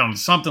 or I don't know,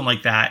 something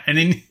like that. And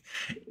then,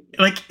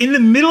 like, in the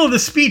middle of the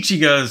speech, he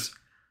goes,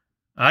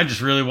 "I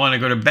just really want to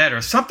go to bed,"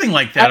 or something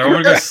like that, or I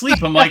want to go to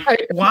sleep. I'm like,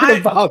 why?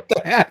 About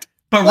that?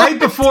 But right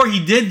before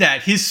he did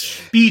that, his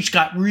speech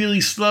got really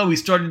slow. He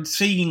started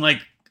singing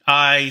like,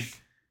 "I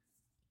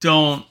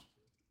don't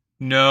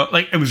know,"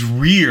 like it was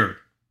weird.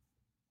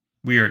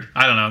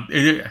 I don't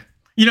know.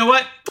 You know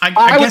what? I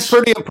guess was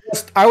pretty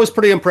impressed. I was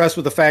pretty impressed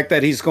with the fact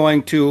that he's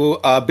going to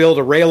build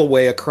a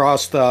railway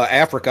across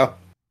Africa.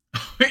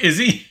 Is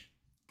he?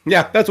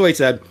 Yeah, that's what he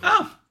said.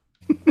 Oh,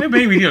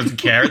 maybe he doesn't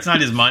care. It's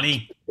not his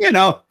money. You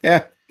know,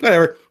 yeah,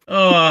 whatever.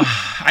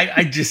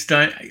 I just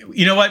don't.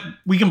 You know what?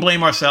 We can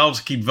blame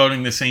ourselves. Keep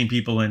voting the same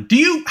people in.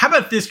 How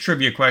about this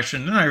trivia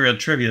question? Not real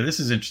trivia.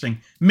 This is interesting.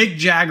 Mick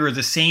Jagger is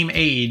the same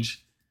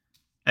age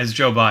as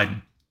Joe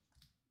Biden.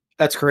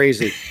 That's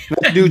crazy.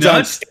 That dude's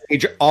on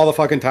stage all the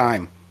fucking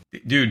time.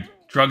 Dude,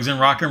 drugs and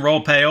rock and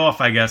roll pay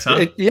off, I guess,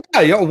 huh?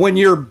 When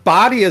your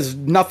body is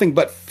nothing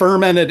but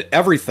fermented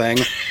everything,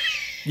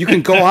 you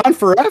can go on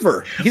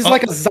forever. He's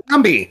like a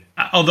zombie.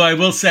 Although I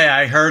will say,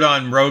 I heard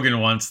on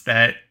Rogan once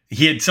that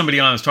he had somebody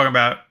on was talking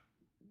about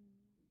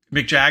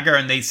Mick Jagger,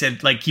 and they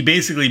said, like, he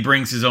basically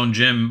brings his own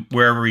gym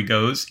wherever he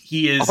goes.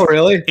 He is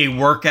a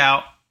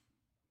workout,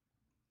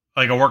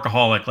 like a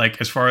workaholic, like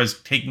as far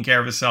as taking care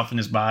of himself and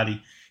his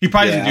body. He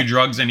probably doesn't do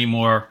drugs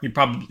anymore. He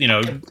probably,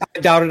 I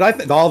doubt it. I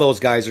think all those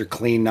guys are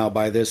clean now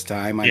by this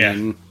time. I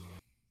mean,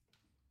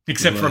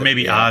 except for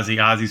maybe Ozzy.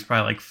 Ozzy's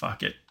probably like,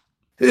 fuck it.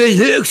 Dude,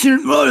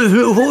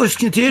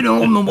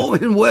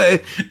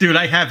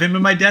 I have him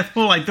in my death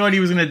pool. I thought he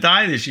was going to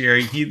die this year.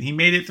 He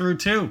made it through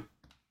too.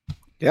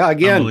 Yeah,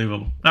 again,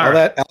 Unbelievable. all All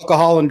right. that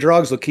alcohol and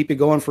drugs will keep you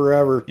going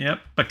forever. Yep.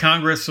 But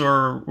Congress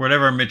or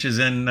whatever Mitch is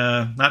in,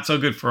 not so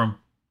good for him.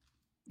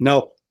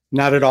 No,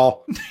 not at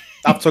all.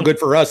 Not so good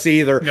for us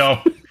either.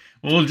 No.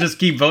 We'll just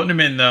keep voting him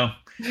in, though.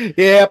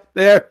 Yep,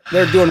 they're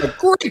doing a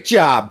great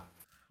job.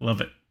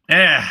 Love it.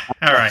 Yeah.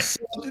 All right.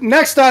 So,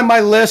 next on my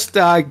list,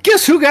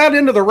 guess who got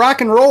into the Rock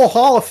and Roll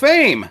Hall of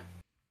Fame?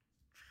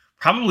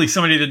 Probably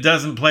somebody that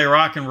doesn't play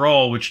rock and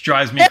roll, which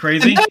drives me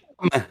crazy.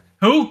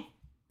 Who?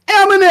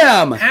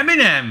 Eminem.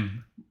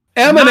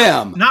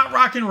 Eminem. Not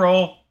rock and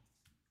roll.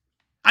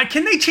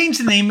 Can they change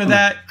the name of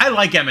that? I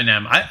like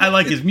Eminem. I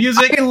like his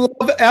music. I love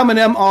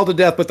Eminem all to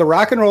death, but the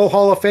Rock and Roll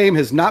Hall of Fame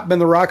has not been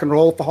the Rock and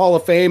Roll Hall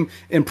of Fame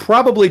in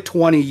probably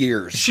 20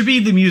 years. It should be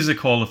the Music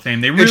Hall of Fame.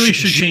 They really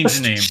should change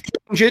the name.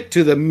 Change it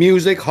to the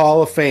Music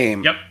Hall of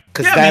Fame. Yep.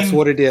 Because that's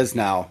what it is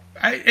now.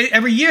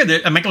 Every year,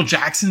 Michael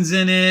Jackson's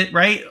in it,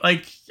 right?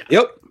 Like,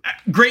 yep.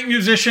 Great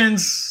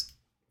musicians.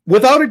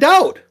 Without a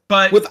doubt.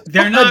 But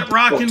they're not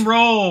rock and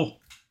roll.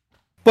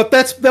 But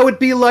that would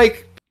be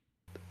like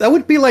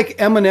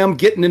Eminem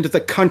getting into the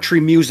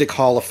Country Music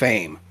Hall of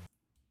Fame.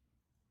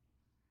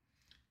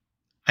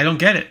 I don't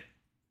get it.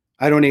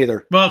 I don't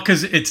either. Well,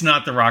 because it's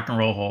not the Rock and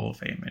Roll Hall of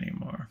Fame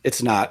anymore.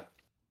 It's not.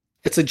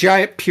 It's a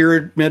giant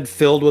pyramid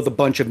filled with a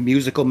bunch of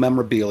musical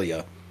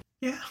memorabilia.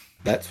 Yeah.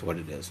 That's what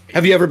it is.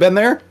 Have you ever been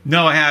there?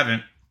 No, I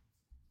haven't.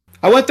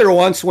 I went there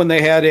once when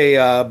they had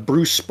a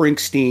Bruce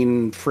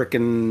Springsteen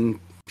frickin'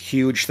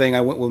 huge thing.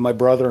 I went with my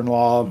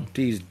brother-in-law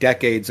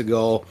decades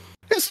ago.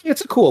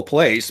 It's a cool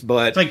place,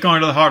 but it's like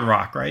going to the Hard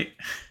Rock, right?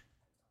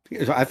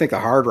 I think the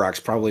Hard Rock's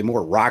probably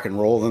more rock and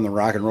roll than the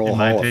Rock and Roll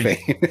Hall of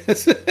Fame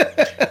is.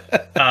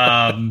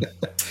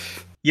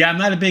 Yeah, I'm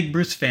not a big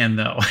Bruce fan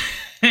though,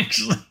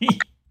 actually,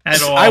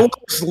 at all. I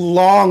was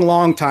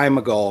long time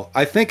ago.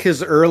 I think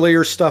his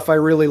earlier stuff I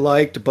really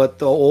liked, but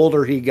the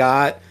older he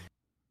got,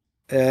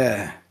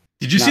 did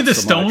you see the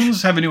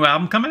Stones have a new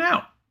album coming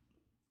out?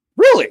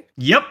 Really?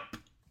 Yep.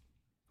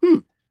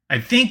 I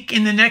think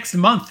in the next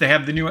month they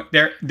have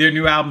their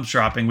new albums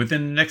dropping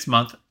within the next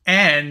month,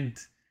 and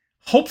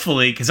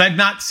hopefully, because I've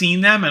not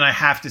seen them and I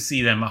have to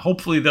see them.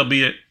 Hopefully they'll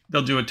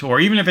do a tour,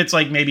 even if it's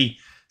like maybe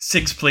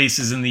 6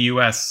 places in the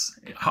U.S.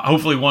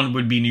 Hopefully one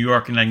would be New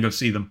York, and I can go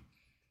see them.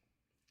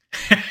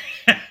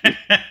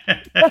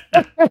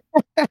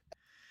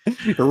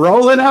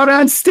 Rolling out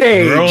on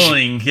stage.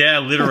 Rolling, yeah,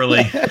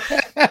 literally.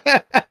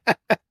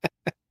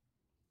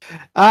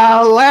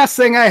 Last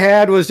thing I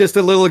had was just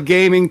a little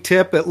gaming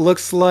tip. It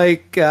looks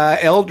like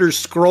Elder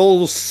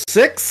Scrolls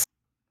 6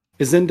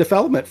 is in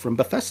development from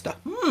Bethesda.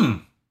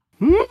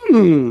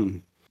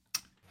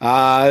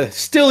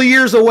 Still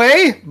years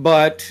away,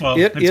 but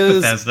it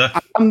is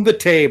Bethesda. On the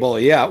table.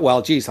 Yeah,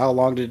 well, geez, how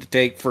long did it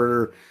take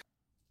for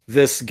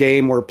this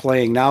game we're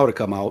playing now to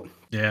come out?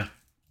 Yeah.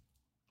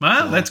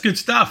 Well, that's good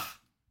stuff.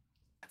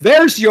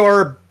 There's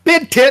your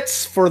bid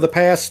tits for the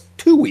past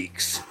 2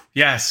 weeks.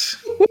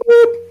 Yes.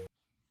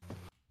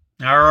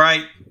 All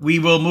right, we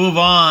will move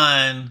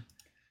on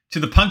to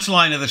the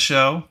punchline of the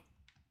show.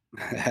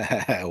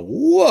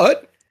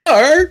 What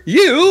are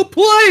you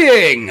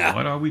playing?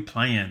 What are we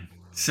playing?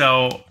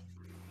 So,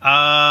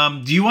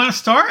 do you want to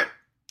start?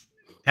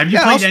 Have you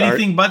played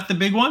anything but the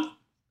big one?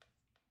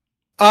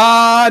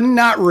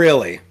 Not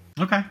really.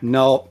 Okay.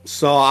 No.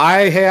 So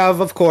I have,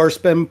 of course,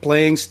 been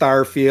playing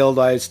Starfield.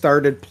 I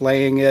started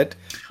playing it.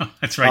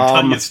 That's right.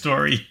 Tell me a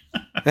story.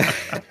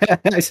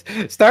 I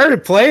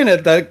started playing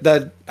it.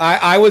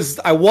 I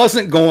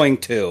wasn't going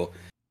to,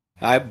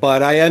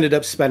 but I ended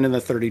up spending the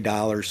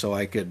 $30 so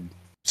I could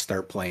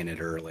start playing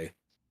it early.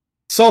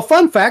 So,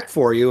 fun fact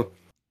for you: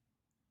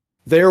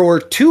 there were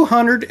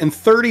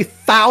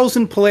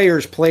 230,000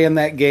 players playing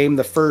that game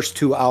the first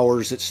 2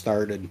 hours it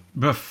started.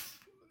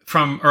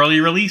 From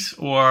early release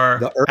or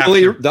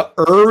the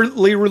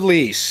early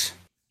release?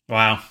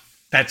 Wow,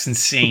 that's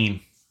insane.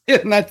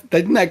 Isn't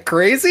that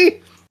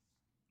crazy?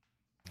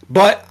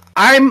 But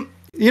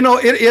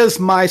it is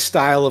my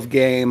style of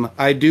game.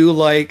 I do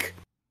like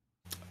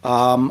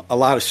a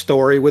lot of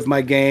story with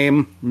my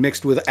game,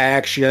 mixed with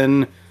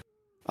action,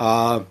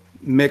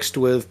 mixed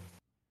with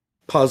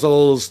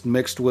puzzles,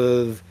 mixed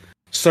with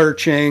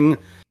searching.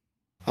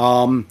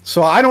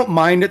 So I don't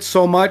mind it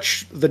so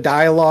much. The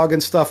dialogue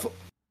and stuff,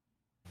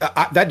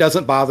 that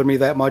doesn't bother me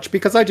that much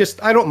because I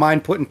don't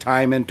mind putting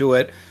time into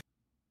it.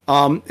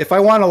 If I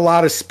want a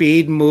lot of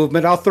speed and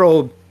movement, I'll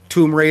throw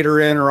Tomb Raider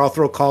in, or I'll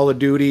throw Call of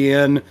Duty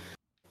in.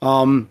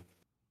 But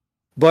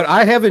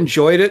I have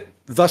enjoyed it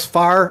thus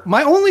far.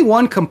 My only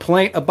one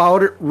complaint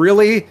about it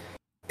really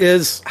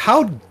is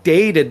how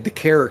dated the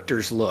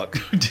characters look.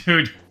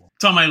 Dude,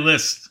 it's on my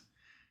list.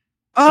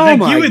 Oh my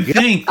God. You would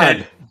think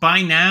that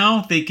by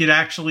now they could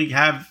actually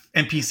have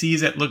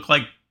NPCs that look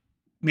like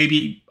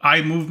maybe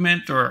eye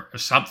movement or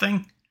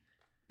something.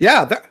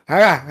 Yeah.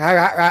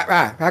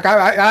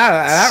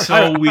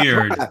 So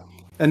weird.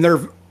 And their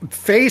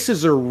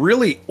faces are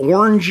really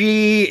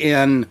orangey,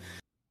 and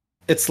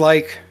it's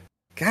like,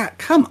 God,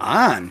 come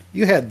on.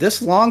 You had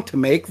this long to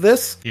make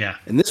this? Yeah.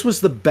 And this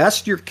was the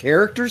best your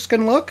characters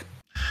can look?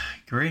 I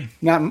agree.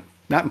 Not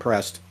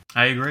impressed.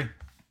 I agree.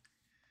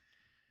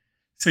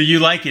 So you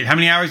like it? How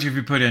many hours have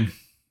you put in?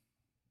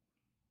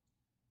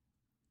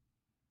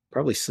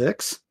 Probably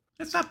 6.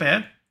 That's not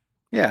bad.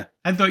 Yeah.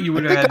 I thought you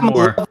would I have think had I'm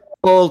more.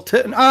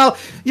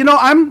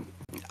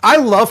 I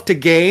love to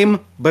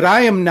game, but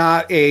I am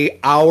not a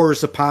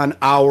hours upon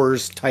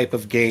hours type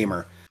of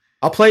gamer.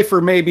 I'll play for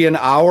maybe an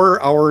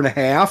hour, hour and a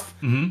half,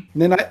 and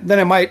then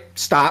I might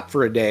stop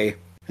for a day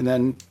and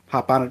then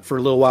hop on it for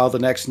a little while the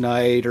next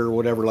night or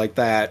whatever like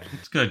that.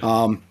 It's good.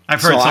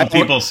 I've heard some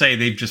people say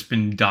they've just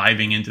been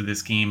diving into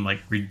this game like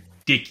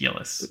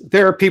ridiculous.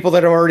 There are people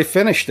that have already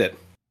finished it.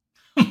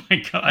 Oh my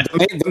god,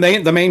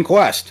 the main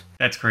quest.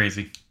 that's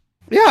crazy.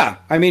 Yeah,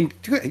 I mean,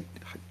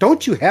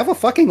 don't you have a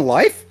fucking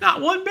life? Not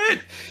one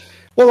bit.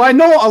 Well, I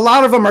know a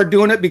lot of them are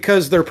doing it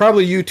because they're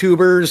probably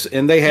YouTubers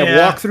and they have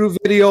walkthrough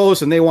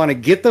videos and they want to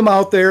get them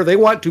out there. They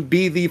want to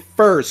be the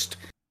first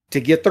to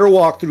get their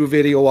walkthrough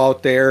video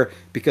out there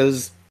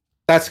because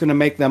that's going to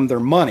make them their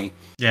money.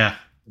 Yeah.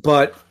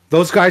 But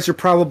those guys are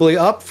probably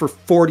up for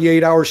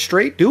 48 hours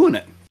straight doing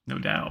it. No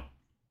doubt.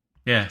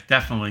 Yeah,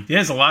 definitely.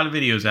 There's a lot of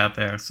videos out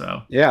there.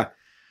 So yeah.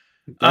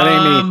 That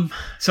ain't me.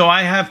 So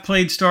I have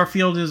played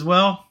Starfield as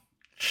well.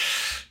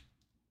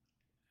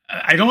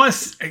 I don't want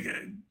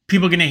to...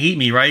 People are going to hate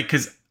me, right?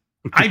 Because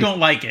I don't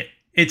like it.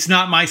 It's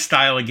not my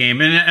style of game.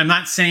 And I'm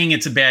not saying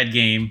it's a bad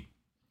game.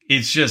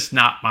 It's just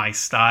not my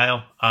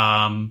style.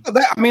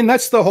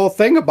 That's the whole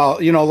thing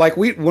about, like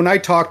when I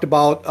talked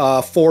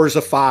about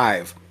Forza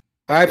 5,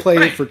 I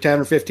played it for 10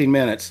 or 15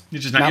 minutes.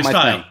 It's just not your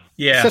style. Thing.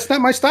 Yeah. It's just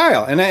not my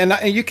style.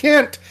 And you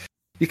can't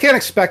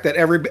expect that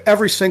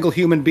every single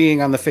human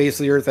being on the face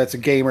of the earth that's a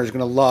gamer is going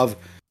to love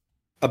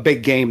a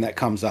big game that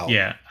comes out.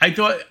 Yeah, I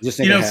thought just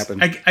ain't gonna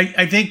happen.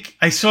 I think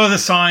I saw the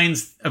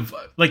signs of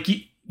like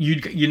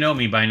you know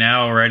me by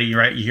now already,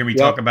 right? You hear me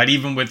talk about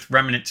even with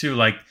Remnant 2,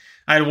 like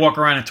I had to walk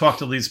around and talk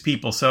to these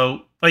people.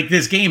 So like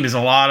this game is a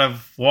lot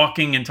of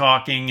walking and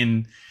talking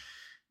and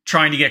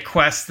trying to get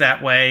quests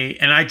that way.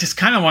 And I just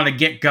kind of want to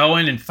get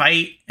going and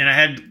fight. And I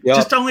had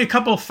just only a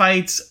couple of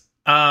fights.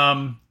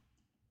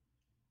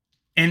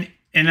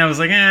 And I was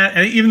like,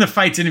 even the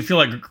fights didn't feel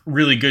like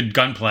really good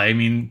gunplay. I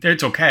mean,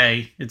 it's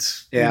okay.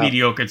 It's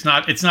mediocre. It's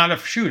not a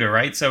shooter,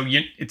 right? So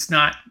that's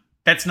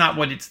not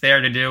what it's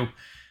there to do.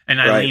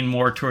 And I lean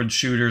more towards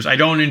shooters. I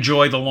don't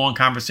enjoy the long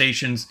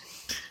conversations.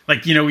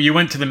 Like, you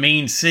went to the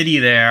main city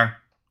there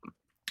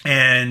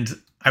and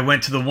I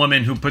went to the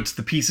woman who puts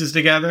the pieces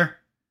together.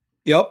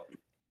 Yep.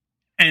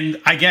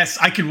 And I guess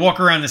I could walk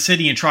around the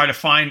city and try to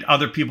find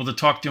other people to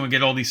talk to and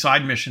get all these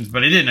side missions,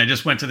 but I didn't. I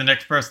just went to the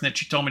next person that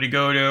she told me to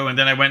go to. And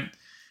then I went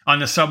on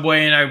the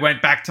subway and I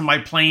went back to my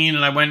plane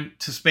and I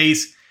went to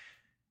space.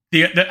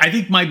 I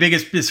think my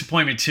biggest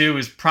disappointment too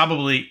is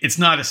probably it's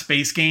not a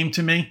space game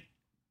to me.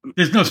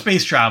 There's no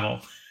space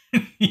travel.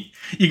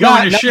 You go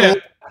on a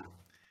ship.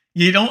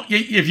 You don't.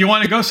 If you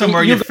want to go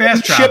somewhere, you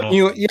fast travel.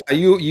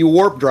 You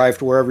warp drive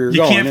to wherever you're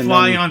going. You can't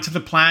fly onto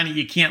the planet.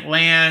 You can't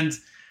land.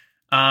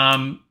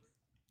 And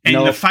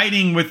the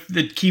fighting with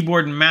the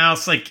keyboard and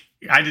mouse, like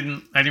I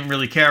didn't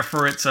really care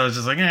for it. So I was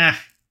just like,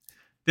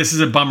 this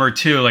is a bummer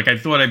too. Like I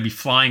thought I'd be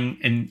flying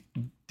and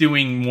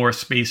doing more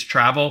space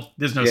travel.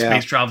 There's no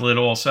space travel at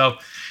all. So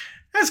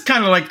that's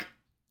kind of like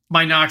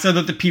my knocks. I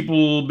thought the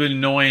people have been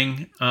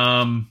annoying,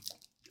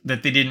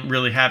 that they didn't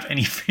really have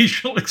any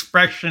facial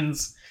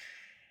expressions.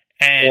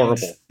 And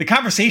horrible. The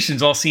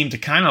conversations all seem to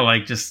kind of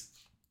like just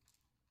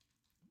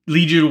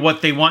lead you to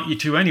what they want you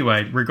to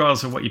anyway,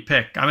 regardless of what you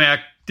pick. I mean, I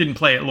didn't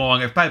play it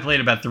long. I probably played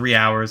about 3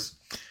 hours.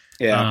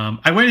 Yeah.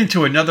 I went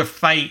into another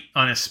fight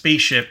on a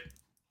spaceship,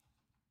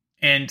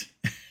 and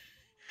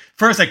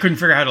first I couldn't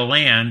figure out how to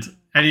land.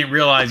 I didn't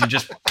realize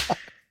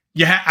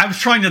I was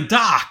trying to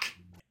dock,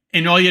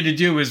 and all you had to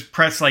do was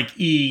press like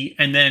E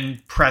and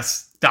then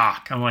press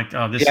dock. I'm like,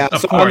 oh, this is,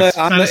 of course, it's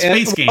not a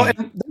space game.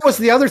 And that was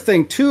the other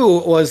thing too,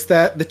 was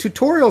that the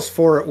tutorials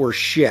for it were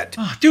shit.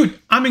 Oh, dude,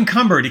 I'm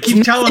encumbered. It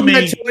keeps telling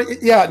me,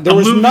 there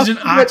was nothing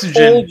oxygen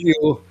that told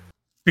you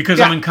because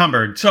I'm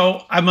encumbered.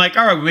 So I'm like,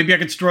 all right, well, maybe I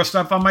could store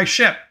stuff on my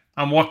ship.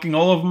 I'm walking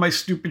all over my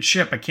stupid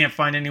ship. I can't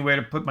find anywhere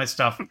to put my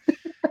stuff.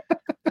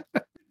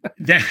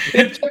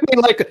 It took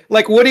me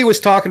like Woody was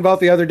talking about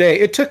the other day.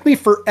 It took me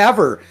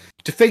forever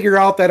to figure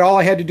out that all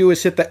I had to do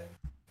is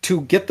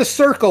to get the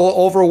circle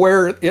over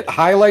where it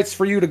highlights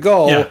for you to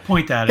go. Yeah,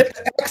 point at it.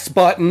 Hit the X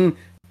button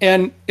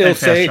and it'll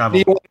say,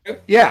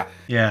 yeah.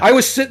 I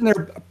was sitting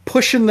there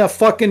pushing the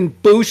fucking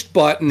boost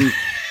button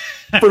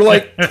for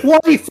like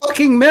 20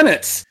 fucking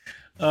minutes.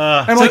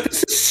 I'm like,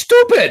 this is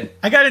stupid.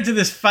 I got into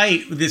this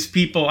fight with these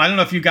people. I don't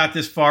know if you got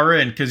this far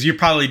in because you're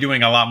probably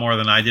doing a lot more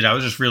than I did. I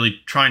was just really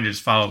trying to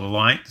just follow the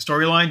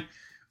storyline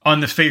on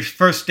the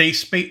first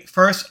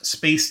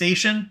space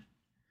station.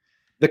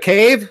 The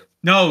cave?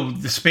 No,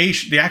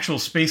 the actual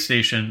space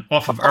station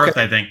off of Earth,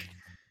 I think.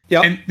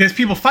 Yeah. And there's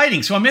people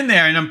fighting, so I'm in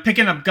there and I'm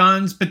picking up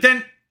guns, but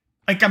then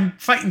like I'm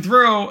fighting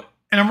through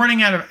and I'm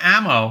running out of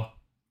ammo.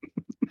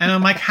 And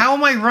I'm like, how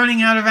am I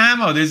running out of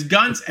ammo? There's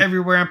guns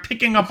everywhere. I'm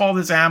picking up all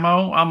this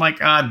ammo. I'm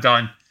like, I'm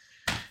done.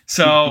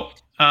 So,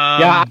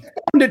 I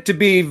found it to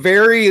be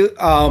very,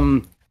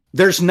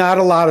 there's not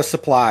a lot of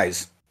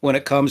supplies. when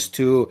it comes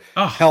to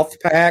Oh. health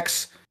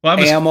packs, Well, I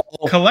was ammo,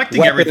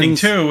 collecting everything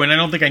weapons. too, and I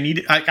don't think I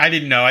needed. I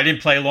didn't know. I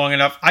didn't play long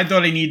enough. I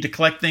thought I needed to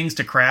collect things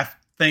to craft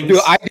things.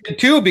 Dude, I did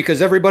too,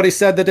 because everybody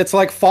said that it's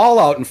like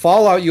Fallout. And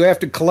Fallout, you have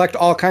to collect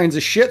all kinds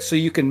of shit so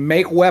you can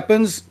make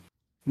weapons.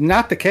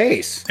 Not the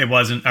case. It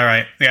wasn't. All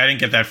right. Yeah, I didn't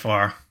get that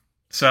far.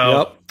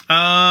 So,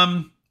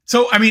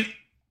 so I mean,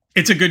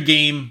 it's a good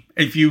game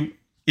if you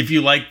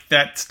like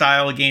that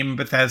style of game.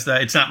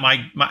 Bethesda, it's not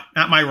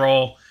my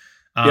role.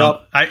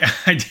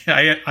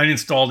 I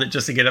uninstalled it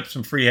just to get up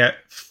some free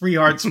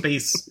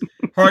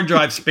hard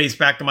drive space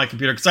back to my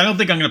computer, because I don't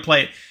think I'm going to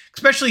play it,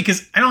 especially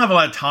because I don't have a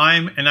lot of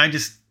time, and I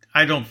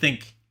don't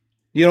think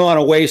You don't want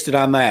to waste it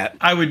on that.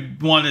 I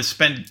would want to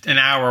spend an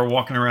hour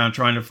walking around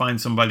trying to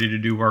find somebody to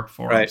do work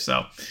for. Right.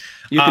 So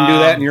You can do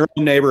that in your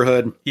own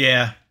neighborhood.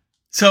 yeah.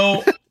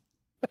 So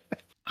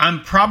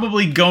I'm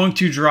probably going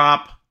to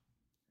drop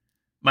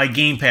my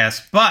Game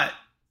Pass, but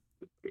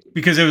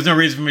because there was no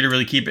reason for me to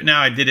really keep it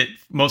now, I did it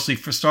mostly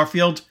for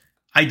Starfield.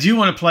 I do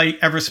want to play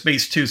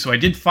Everspace 2, so I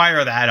did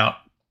fire that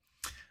up.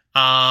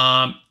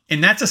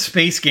 And that's a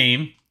space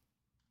game.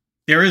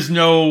 There is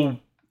no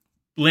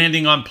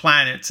landing on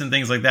planets and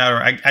things like that, or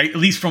I, at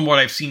least from what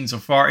I've seen so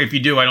far. If you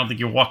do, I don't think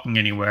you're walking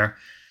anywhere.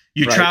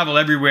 You travel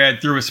everywhere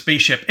through a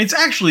spaceship. It's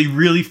actually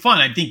really fun.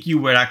 I think you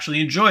would actually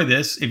enjoy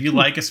this if you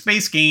like a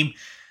space game.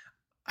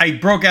 I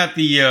broke out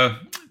the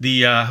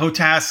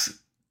HOTAS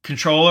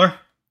controller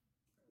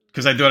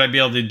because I thought I'd be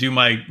able to do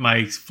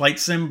my flight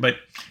sim, but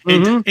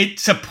it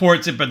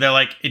supports it, but they're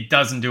like, it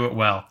doesn't do it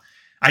well.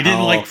 I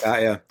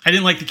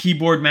didn't like the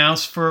keyboard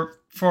mouse for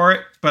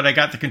it, but I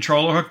got the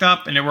controller hooked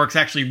up, and it works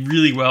actually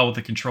really well with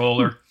the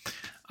controller.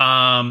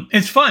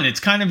 It's fun. It's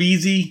kind of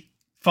easy,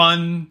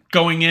 fun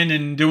going in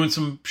and doing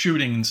some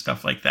shooting and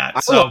stuff like that.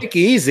 I like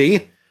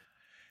easy.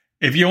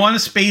 If you want a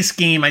space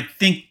game, I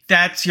think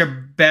that's your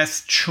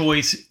best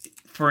choice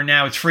for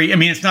now. It's free. I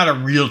mean, it's not a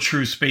real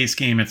true space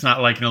game. It's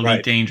not like an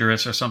Elite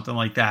Dangerous or something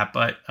like that,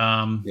 but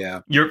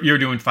you're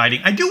doing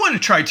fighting. I do want to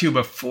try too,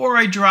 before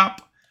I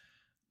drop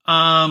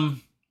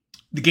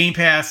the Game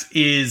Pass,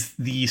 is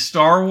the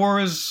Star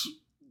Wars.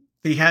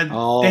 They had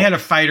a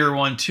fighter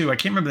one too. I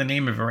can't remember the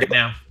name of it right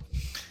now.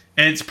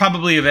 And it's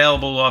probably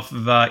available off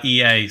of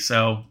EA,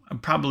 so I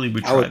probably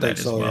would try that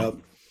as well. Yep.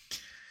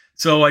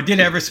 So I did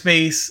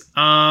Everspace.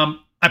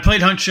 I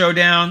played Hunt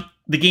Showdown.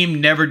 The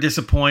game never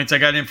disappoints. I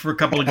got in for a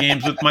couple of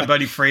games with my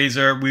buddy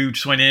Fraser. We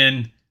just went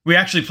in. We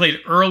actually played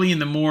early in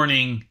the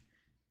morning,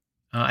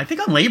 I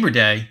think on Labor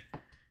Day,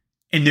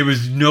 and there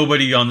was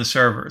nobody on the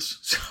servers.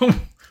 So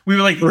we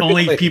were like the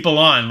only people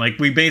on. Like,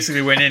 we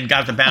basically went in,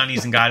 got the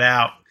bounties, and got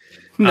out.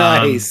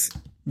 Nice.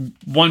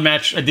 One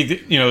match, I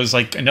think, it was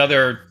like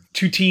another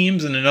 2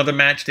 teams, and another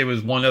match there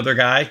was one other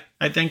guy,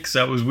 I think.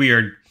 So it was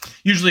weird.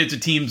 Usually it's a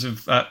teams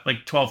of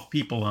like 12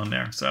 people on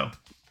there. So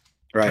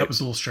that was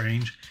a little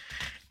strange.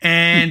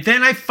 And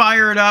then I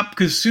fired up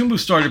because Sumu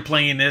started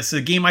playing this.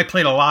 A game I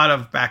played a lot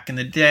of back in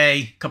the day,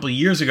 a couple of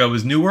years ago,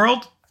 was New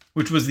World,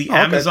 which was the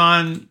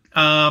Amazon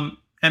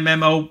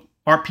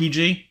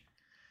MMORPG.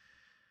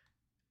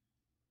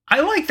 I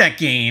like that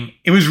game.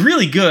 It was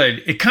really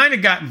good. It kind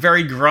of got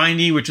very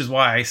grindy, which is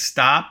why I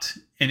stopped.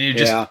 And it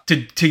just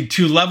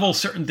to level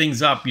certain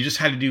things up, you just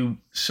had to do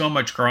so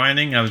much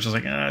grinding. I was just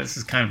like, this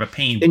is kind of a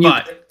pain.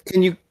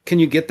 Can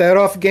you get that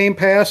off Game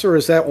Pass, or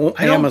is that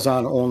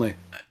Amazon only?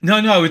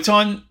 No, it's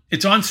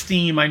on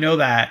Steam. I know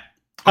that.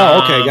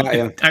 Oh, okay, got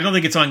you. I don't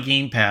think it's on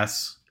Game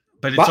Pass,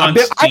 but it's on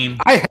Steam.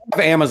 I have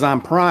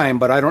Amazon Prime,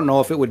 but I don't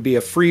know if it would be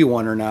a free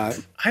one or not.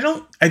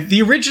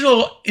 The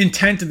original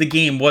intent of the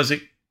game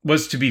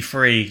was to be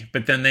free,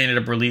 but then they ended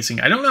up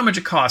releasing. I don't know how much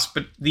it costs,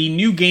 but the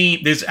new game,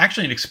 there's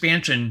actually an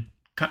expansion.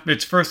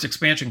 Its first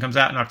expansion comes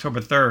out on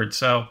October 3rd.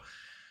 So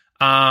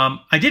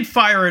I did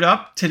fire it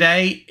up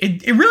today.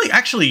 It really,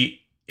 actually,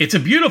 it's a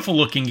beautiful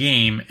looking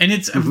game, and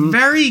it's a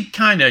very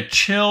kind of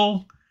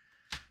chill,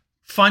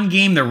 fun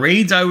game. The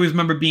raids I always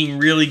remember being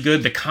really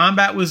good. The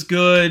combat was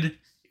good. It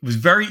was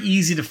very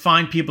easy to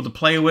find people to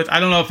play with. I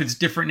don't know if it's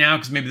different now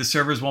because maybe the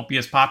servers won't be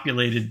as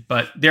populated,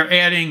 but they're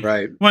adding.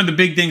 One of the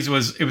big things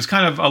was it was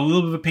kind of a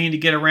little bit of a pain to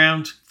get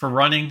around for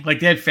running. Like,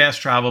 they had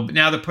fast travel, but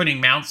now they're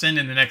putting mounts in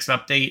the next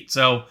update.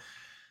 So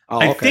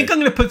I think I'm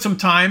going to put some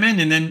time in,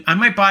 and then I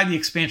might buy the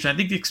expansion. I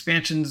think the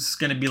expansion is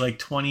going to be like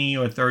 $20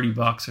 or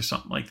 $30 or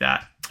something like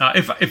that.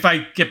 If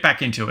I get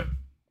back into it.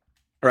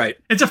 Right.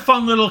 It's a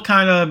fun little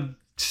kind of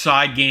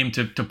side game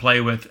to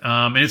play with.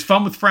 And it's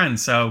fun with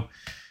friends. So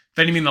if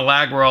anything in the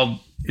Lag World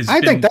is,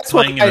 I think that's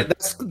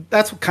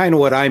that's kind of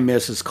what I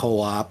miss is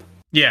co-op.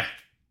 Yeah.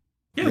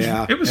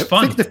 It was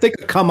fun. I think if they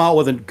could come out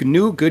with a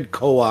new good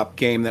co-op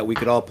game that we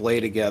could all play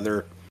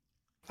together,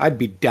 I'd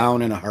be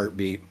down in a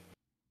heartbeat.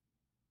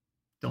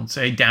 Don't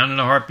say down in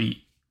a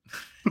heartbeat.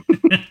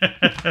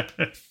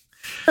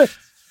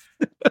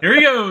 Here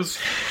he goes.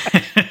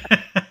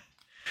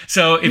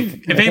 So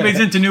if anybody's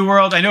into New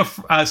World, I know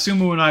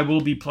Sumu and I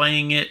will be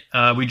playing it.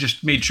 We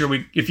just made sure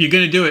if you're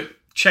going to do it,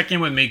 check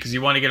in with me because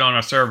you want to get on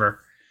our server.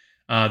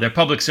 They're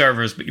public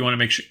servers, but you want to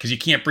make sure, because you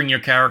can't bring your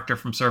character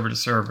from server to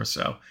server.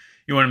 So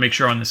you want to make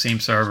sure on the same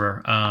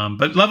server.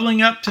 But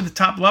leveling up to the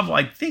top level,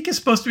 I think is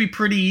supposed to be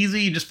pretty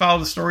easy. You just follow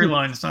the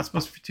storyline. It's not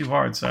supposed to be too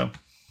hard. So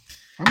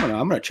I'm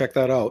gonna check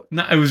that out.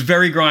 no, it was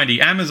very grindy.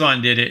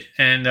 Amazon did it,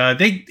 and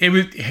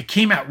it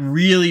came out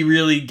really,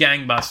 really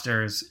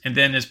gangbusters. And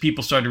then as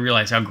people started to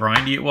realize how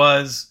grindy it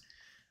was,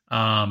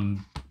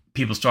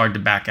 people started to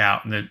back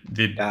out, and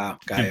it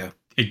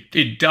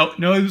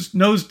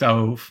nose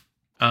dove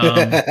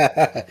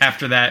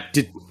after that.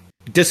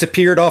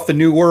 Disappeared off the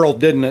new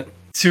world, didn't it?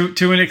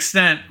 To an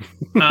extent,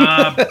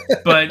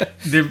 but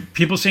the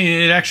people saying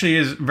it actually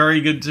is very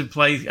good to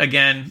play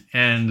again,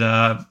 and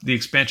the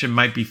expansion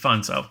might be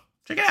fun. So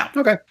check it out.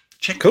 Okay,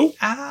 check cool. it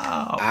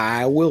out.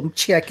 I will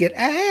check it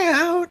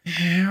out.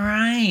 All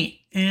right,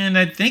 and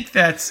I think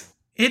that's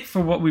it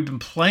for what we've been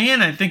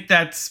playing. I think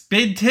that's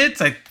Bid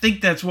Tits. I think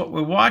that's what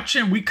we're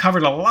watching. We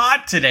covered a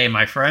lot today,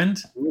 my friend.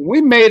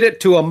 We made it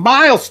to a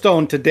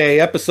milestone today,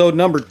 episode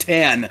number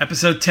 10.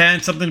 Episode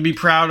 10, something to be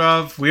proud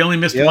of. We only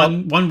missed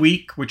one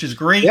week, which is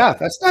great. Yeah,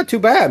 that's not too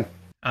bad.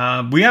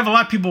 We have a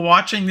lot of people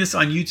watching this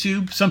on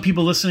YouTube. Some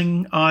people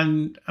listening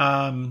on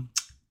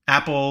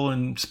Apple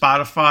and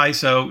Spotify.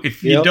 So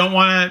if you don't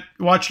want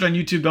to watch it on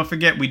YouTube, don't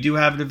forget we do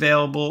have it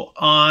available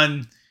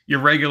on your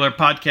regular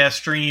podcast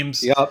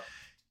streams. Yep.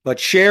 But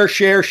share.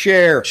 Share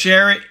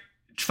it.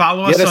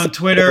 Follow us on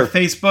Twitter,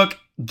 Facebook.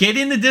 Get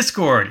in the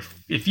Discord.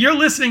 If you're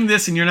listening to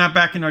this and you're not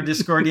back in our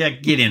Discord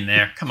yet, get in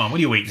there. Come on, what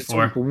are you waiting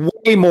for?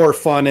 Way more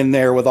fun in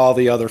there with all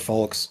the other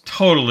folks.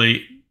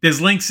 Totally. There's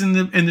links in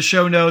the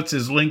show notes.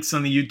 There's links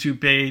on the YouTube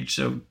page.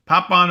 So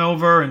pop on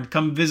over and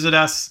come visit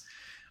us.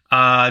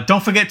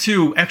 Don't forget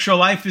too, Extra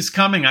Life is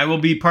coming. I will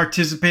be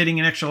participating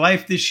in Extra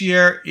Life this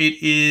year.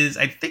 It is,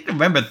 I think,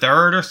 November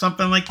 3rd or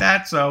something like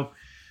that. So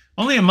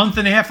only a month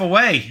and a half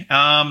away.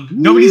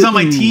 Nobody's on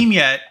my team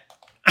yet.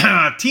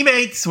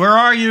 Teammates, where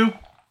are you?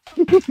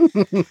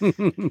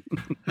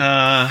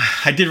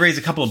 I did raise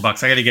a couple of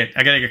bucks. I gotta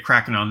get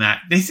cracking on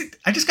that.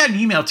 I just got an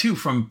email too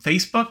from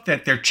Facebook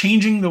that they're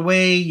changing the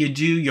way you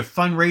do your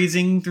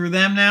fundraising through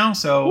them now.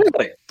 So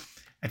really?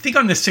 I think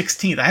on the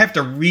 16th, I have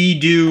to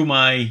redo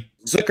my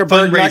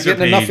Zuckerberg not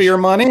getting enough of your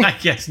money? I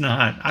guess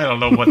not. I don't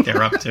know what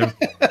they're up to.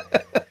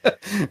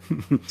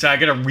 So I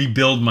got to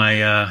rebuild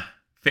my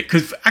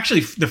because actually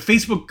the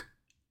Facebook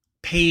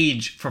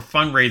page for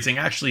fundraising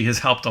actually has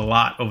helped a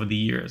lot over the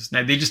years.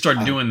 Now they just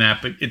started doing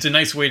that, but it's a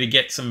nice way to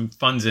get some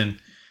funds in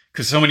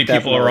because so many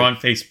people are on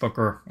Facebook,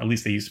 or at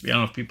least they used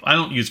to be. I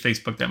don't use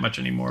Facebook that much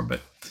anymore,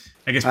 but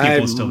I guess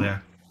people are still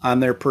there.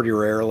 I'm there pretty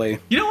rarely.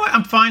 You know what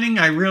I'm finding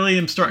I really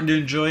am starting to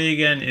enjoy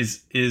again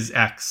is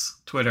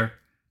X, Twitter.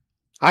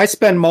 I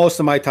spend most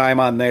of my time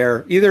on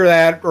there, either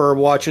that or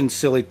watching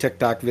silly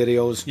TikTok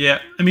videos. Yeah,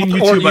 I mean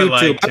YouTube. I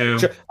like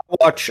too. I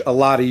watch a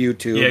lot of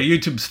YouTube. Yeah,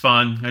 YouTube's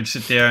fun. I just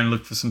sit there and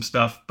look for some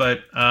stuff, but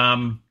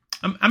I'm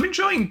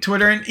enjoying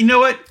Twitter. And you know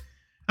what?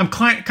 I'm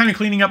kind of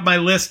cleaning up my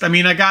list. I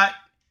mean,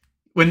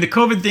 when the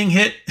COVID thing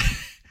hit,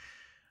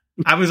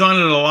 I was on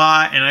it a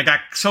lot, and I got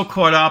so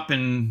caught up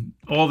in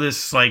all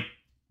this like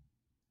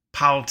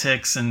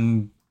politics,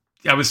 and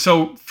I was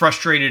so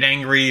frustrated,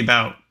 angry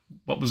about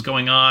what was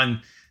going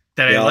on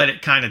that I let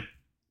it kind of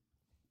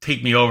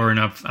take me over, and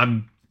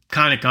I'm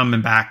kind of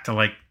coming back to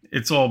like,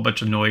 it's all a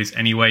bunch of noise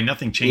anyway.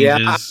 Nothing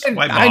changes.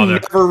 Why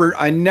bother?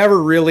 I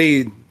never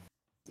really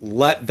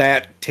let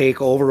that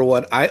take over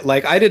what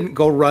I didn't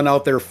go run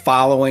out there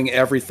following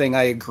everything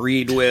I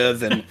agreed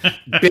with and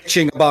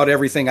bitching about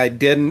everything I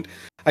didn't.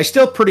 I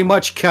still pretty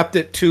much kept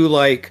it to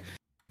like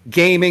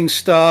gaming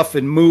stuff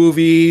and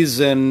movies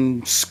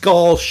and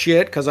skull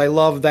shit because I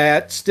love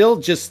that. Still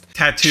just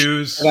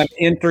tattoos.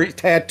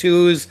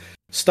 Tattoos,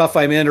 stuff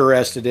I'm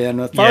interested in.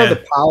 As far as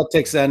the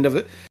politics end of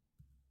it,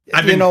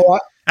 you know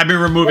what? I've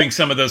been removing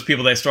some of those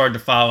people that I started to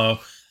follow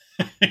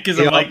because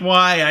I'm like,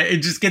 why? It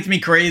just gets me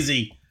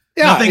crazy.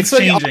 Yeah, nothing's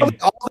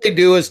changing. All they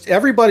do is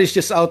everybody's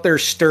just out there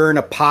stirring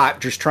a pot,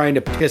 just trying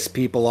to piss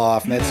people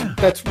off. And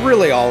that's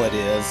really all it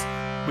is.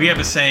 We have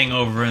a saying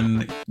over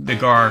in the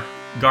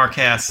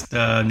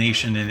Garcast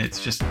Nation, and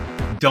it's just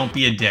don't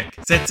be a dick.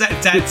 It's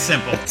that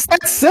simple. It's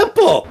that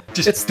simple.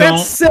 Just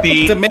don't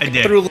be to make a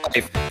dick. It through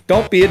life.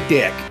 Don't be a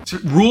dick. So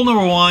rule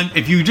number one: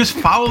 if you just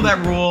follow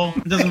that rule,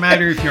 it doesn't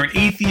matter if you're an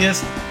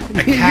atheist,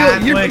 a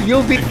Catholic,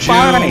 you'll be a Jew,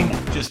 fine.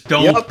 Just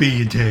don't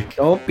be a dick.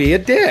 Don't be a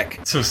dick.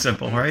 It's so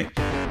simple, right?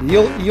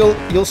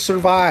 You'll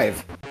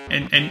survive.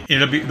 And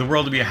the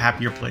world will be a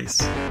happier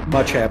place.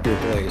 Much happier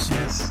place.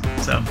 Yes.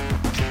 So.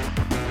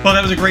 Well,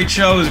 that was a great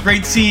show. It was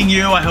great seeing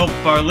you. I hope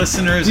our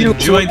listeners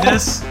enjoyed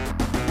this.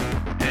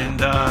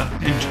 And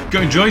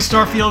enjoy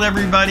Starfield,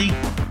 everybody.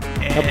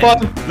 And have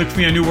fun. Look for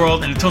me on New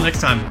World. And until next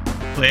time,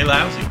 play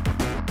lousy.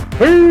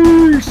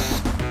 Peace.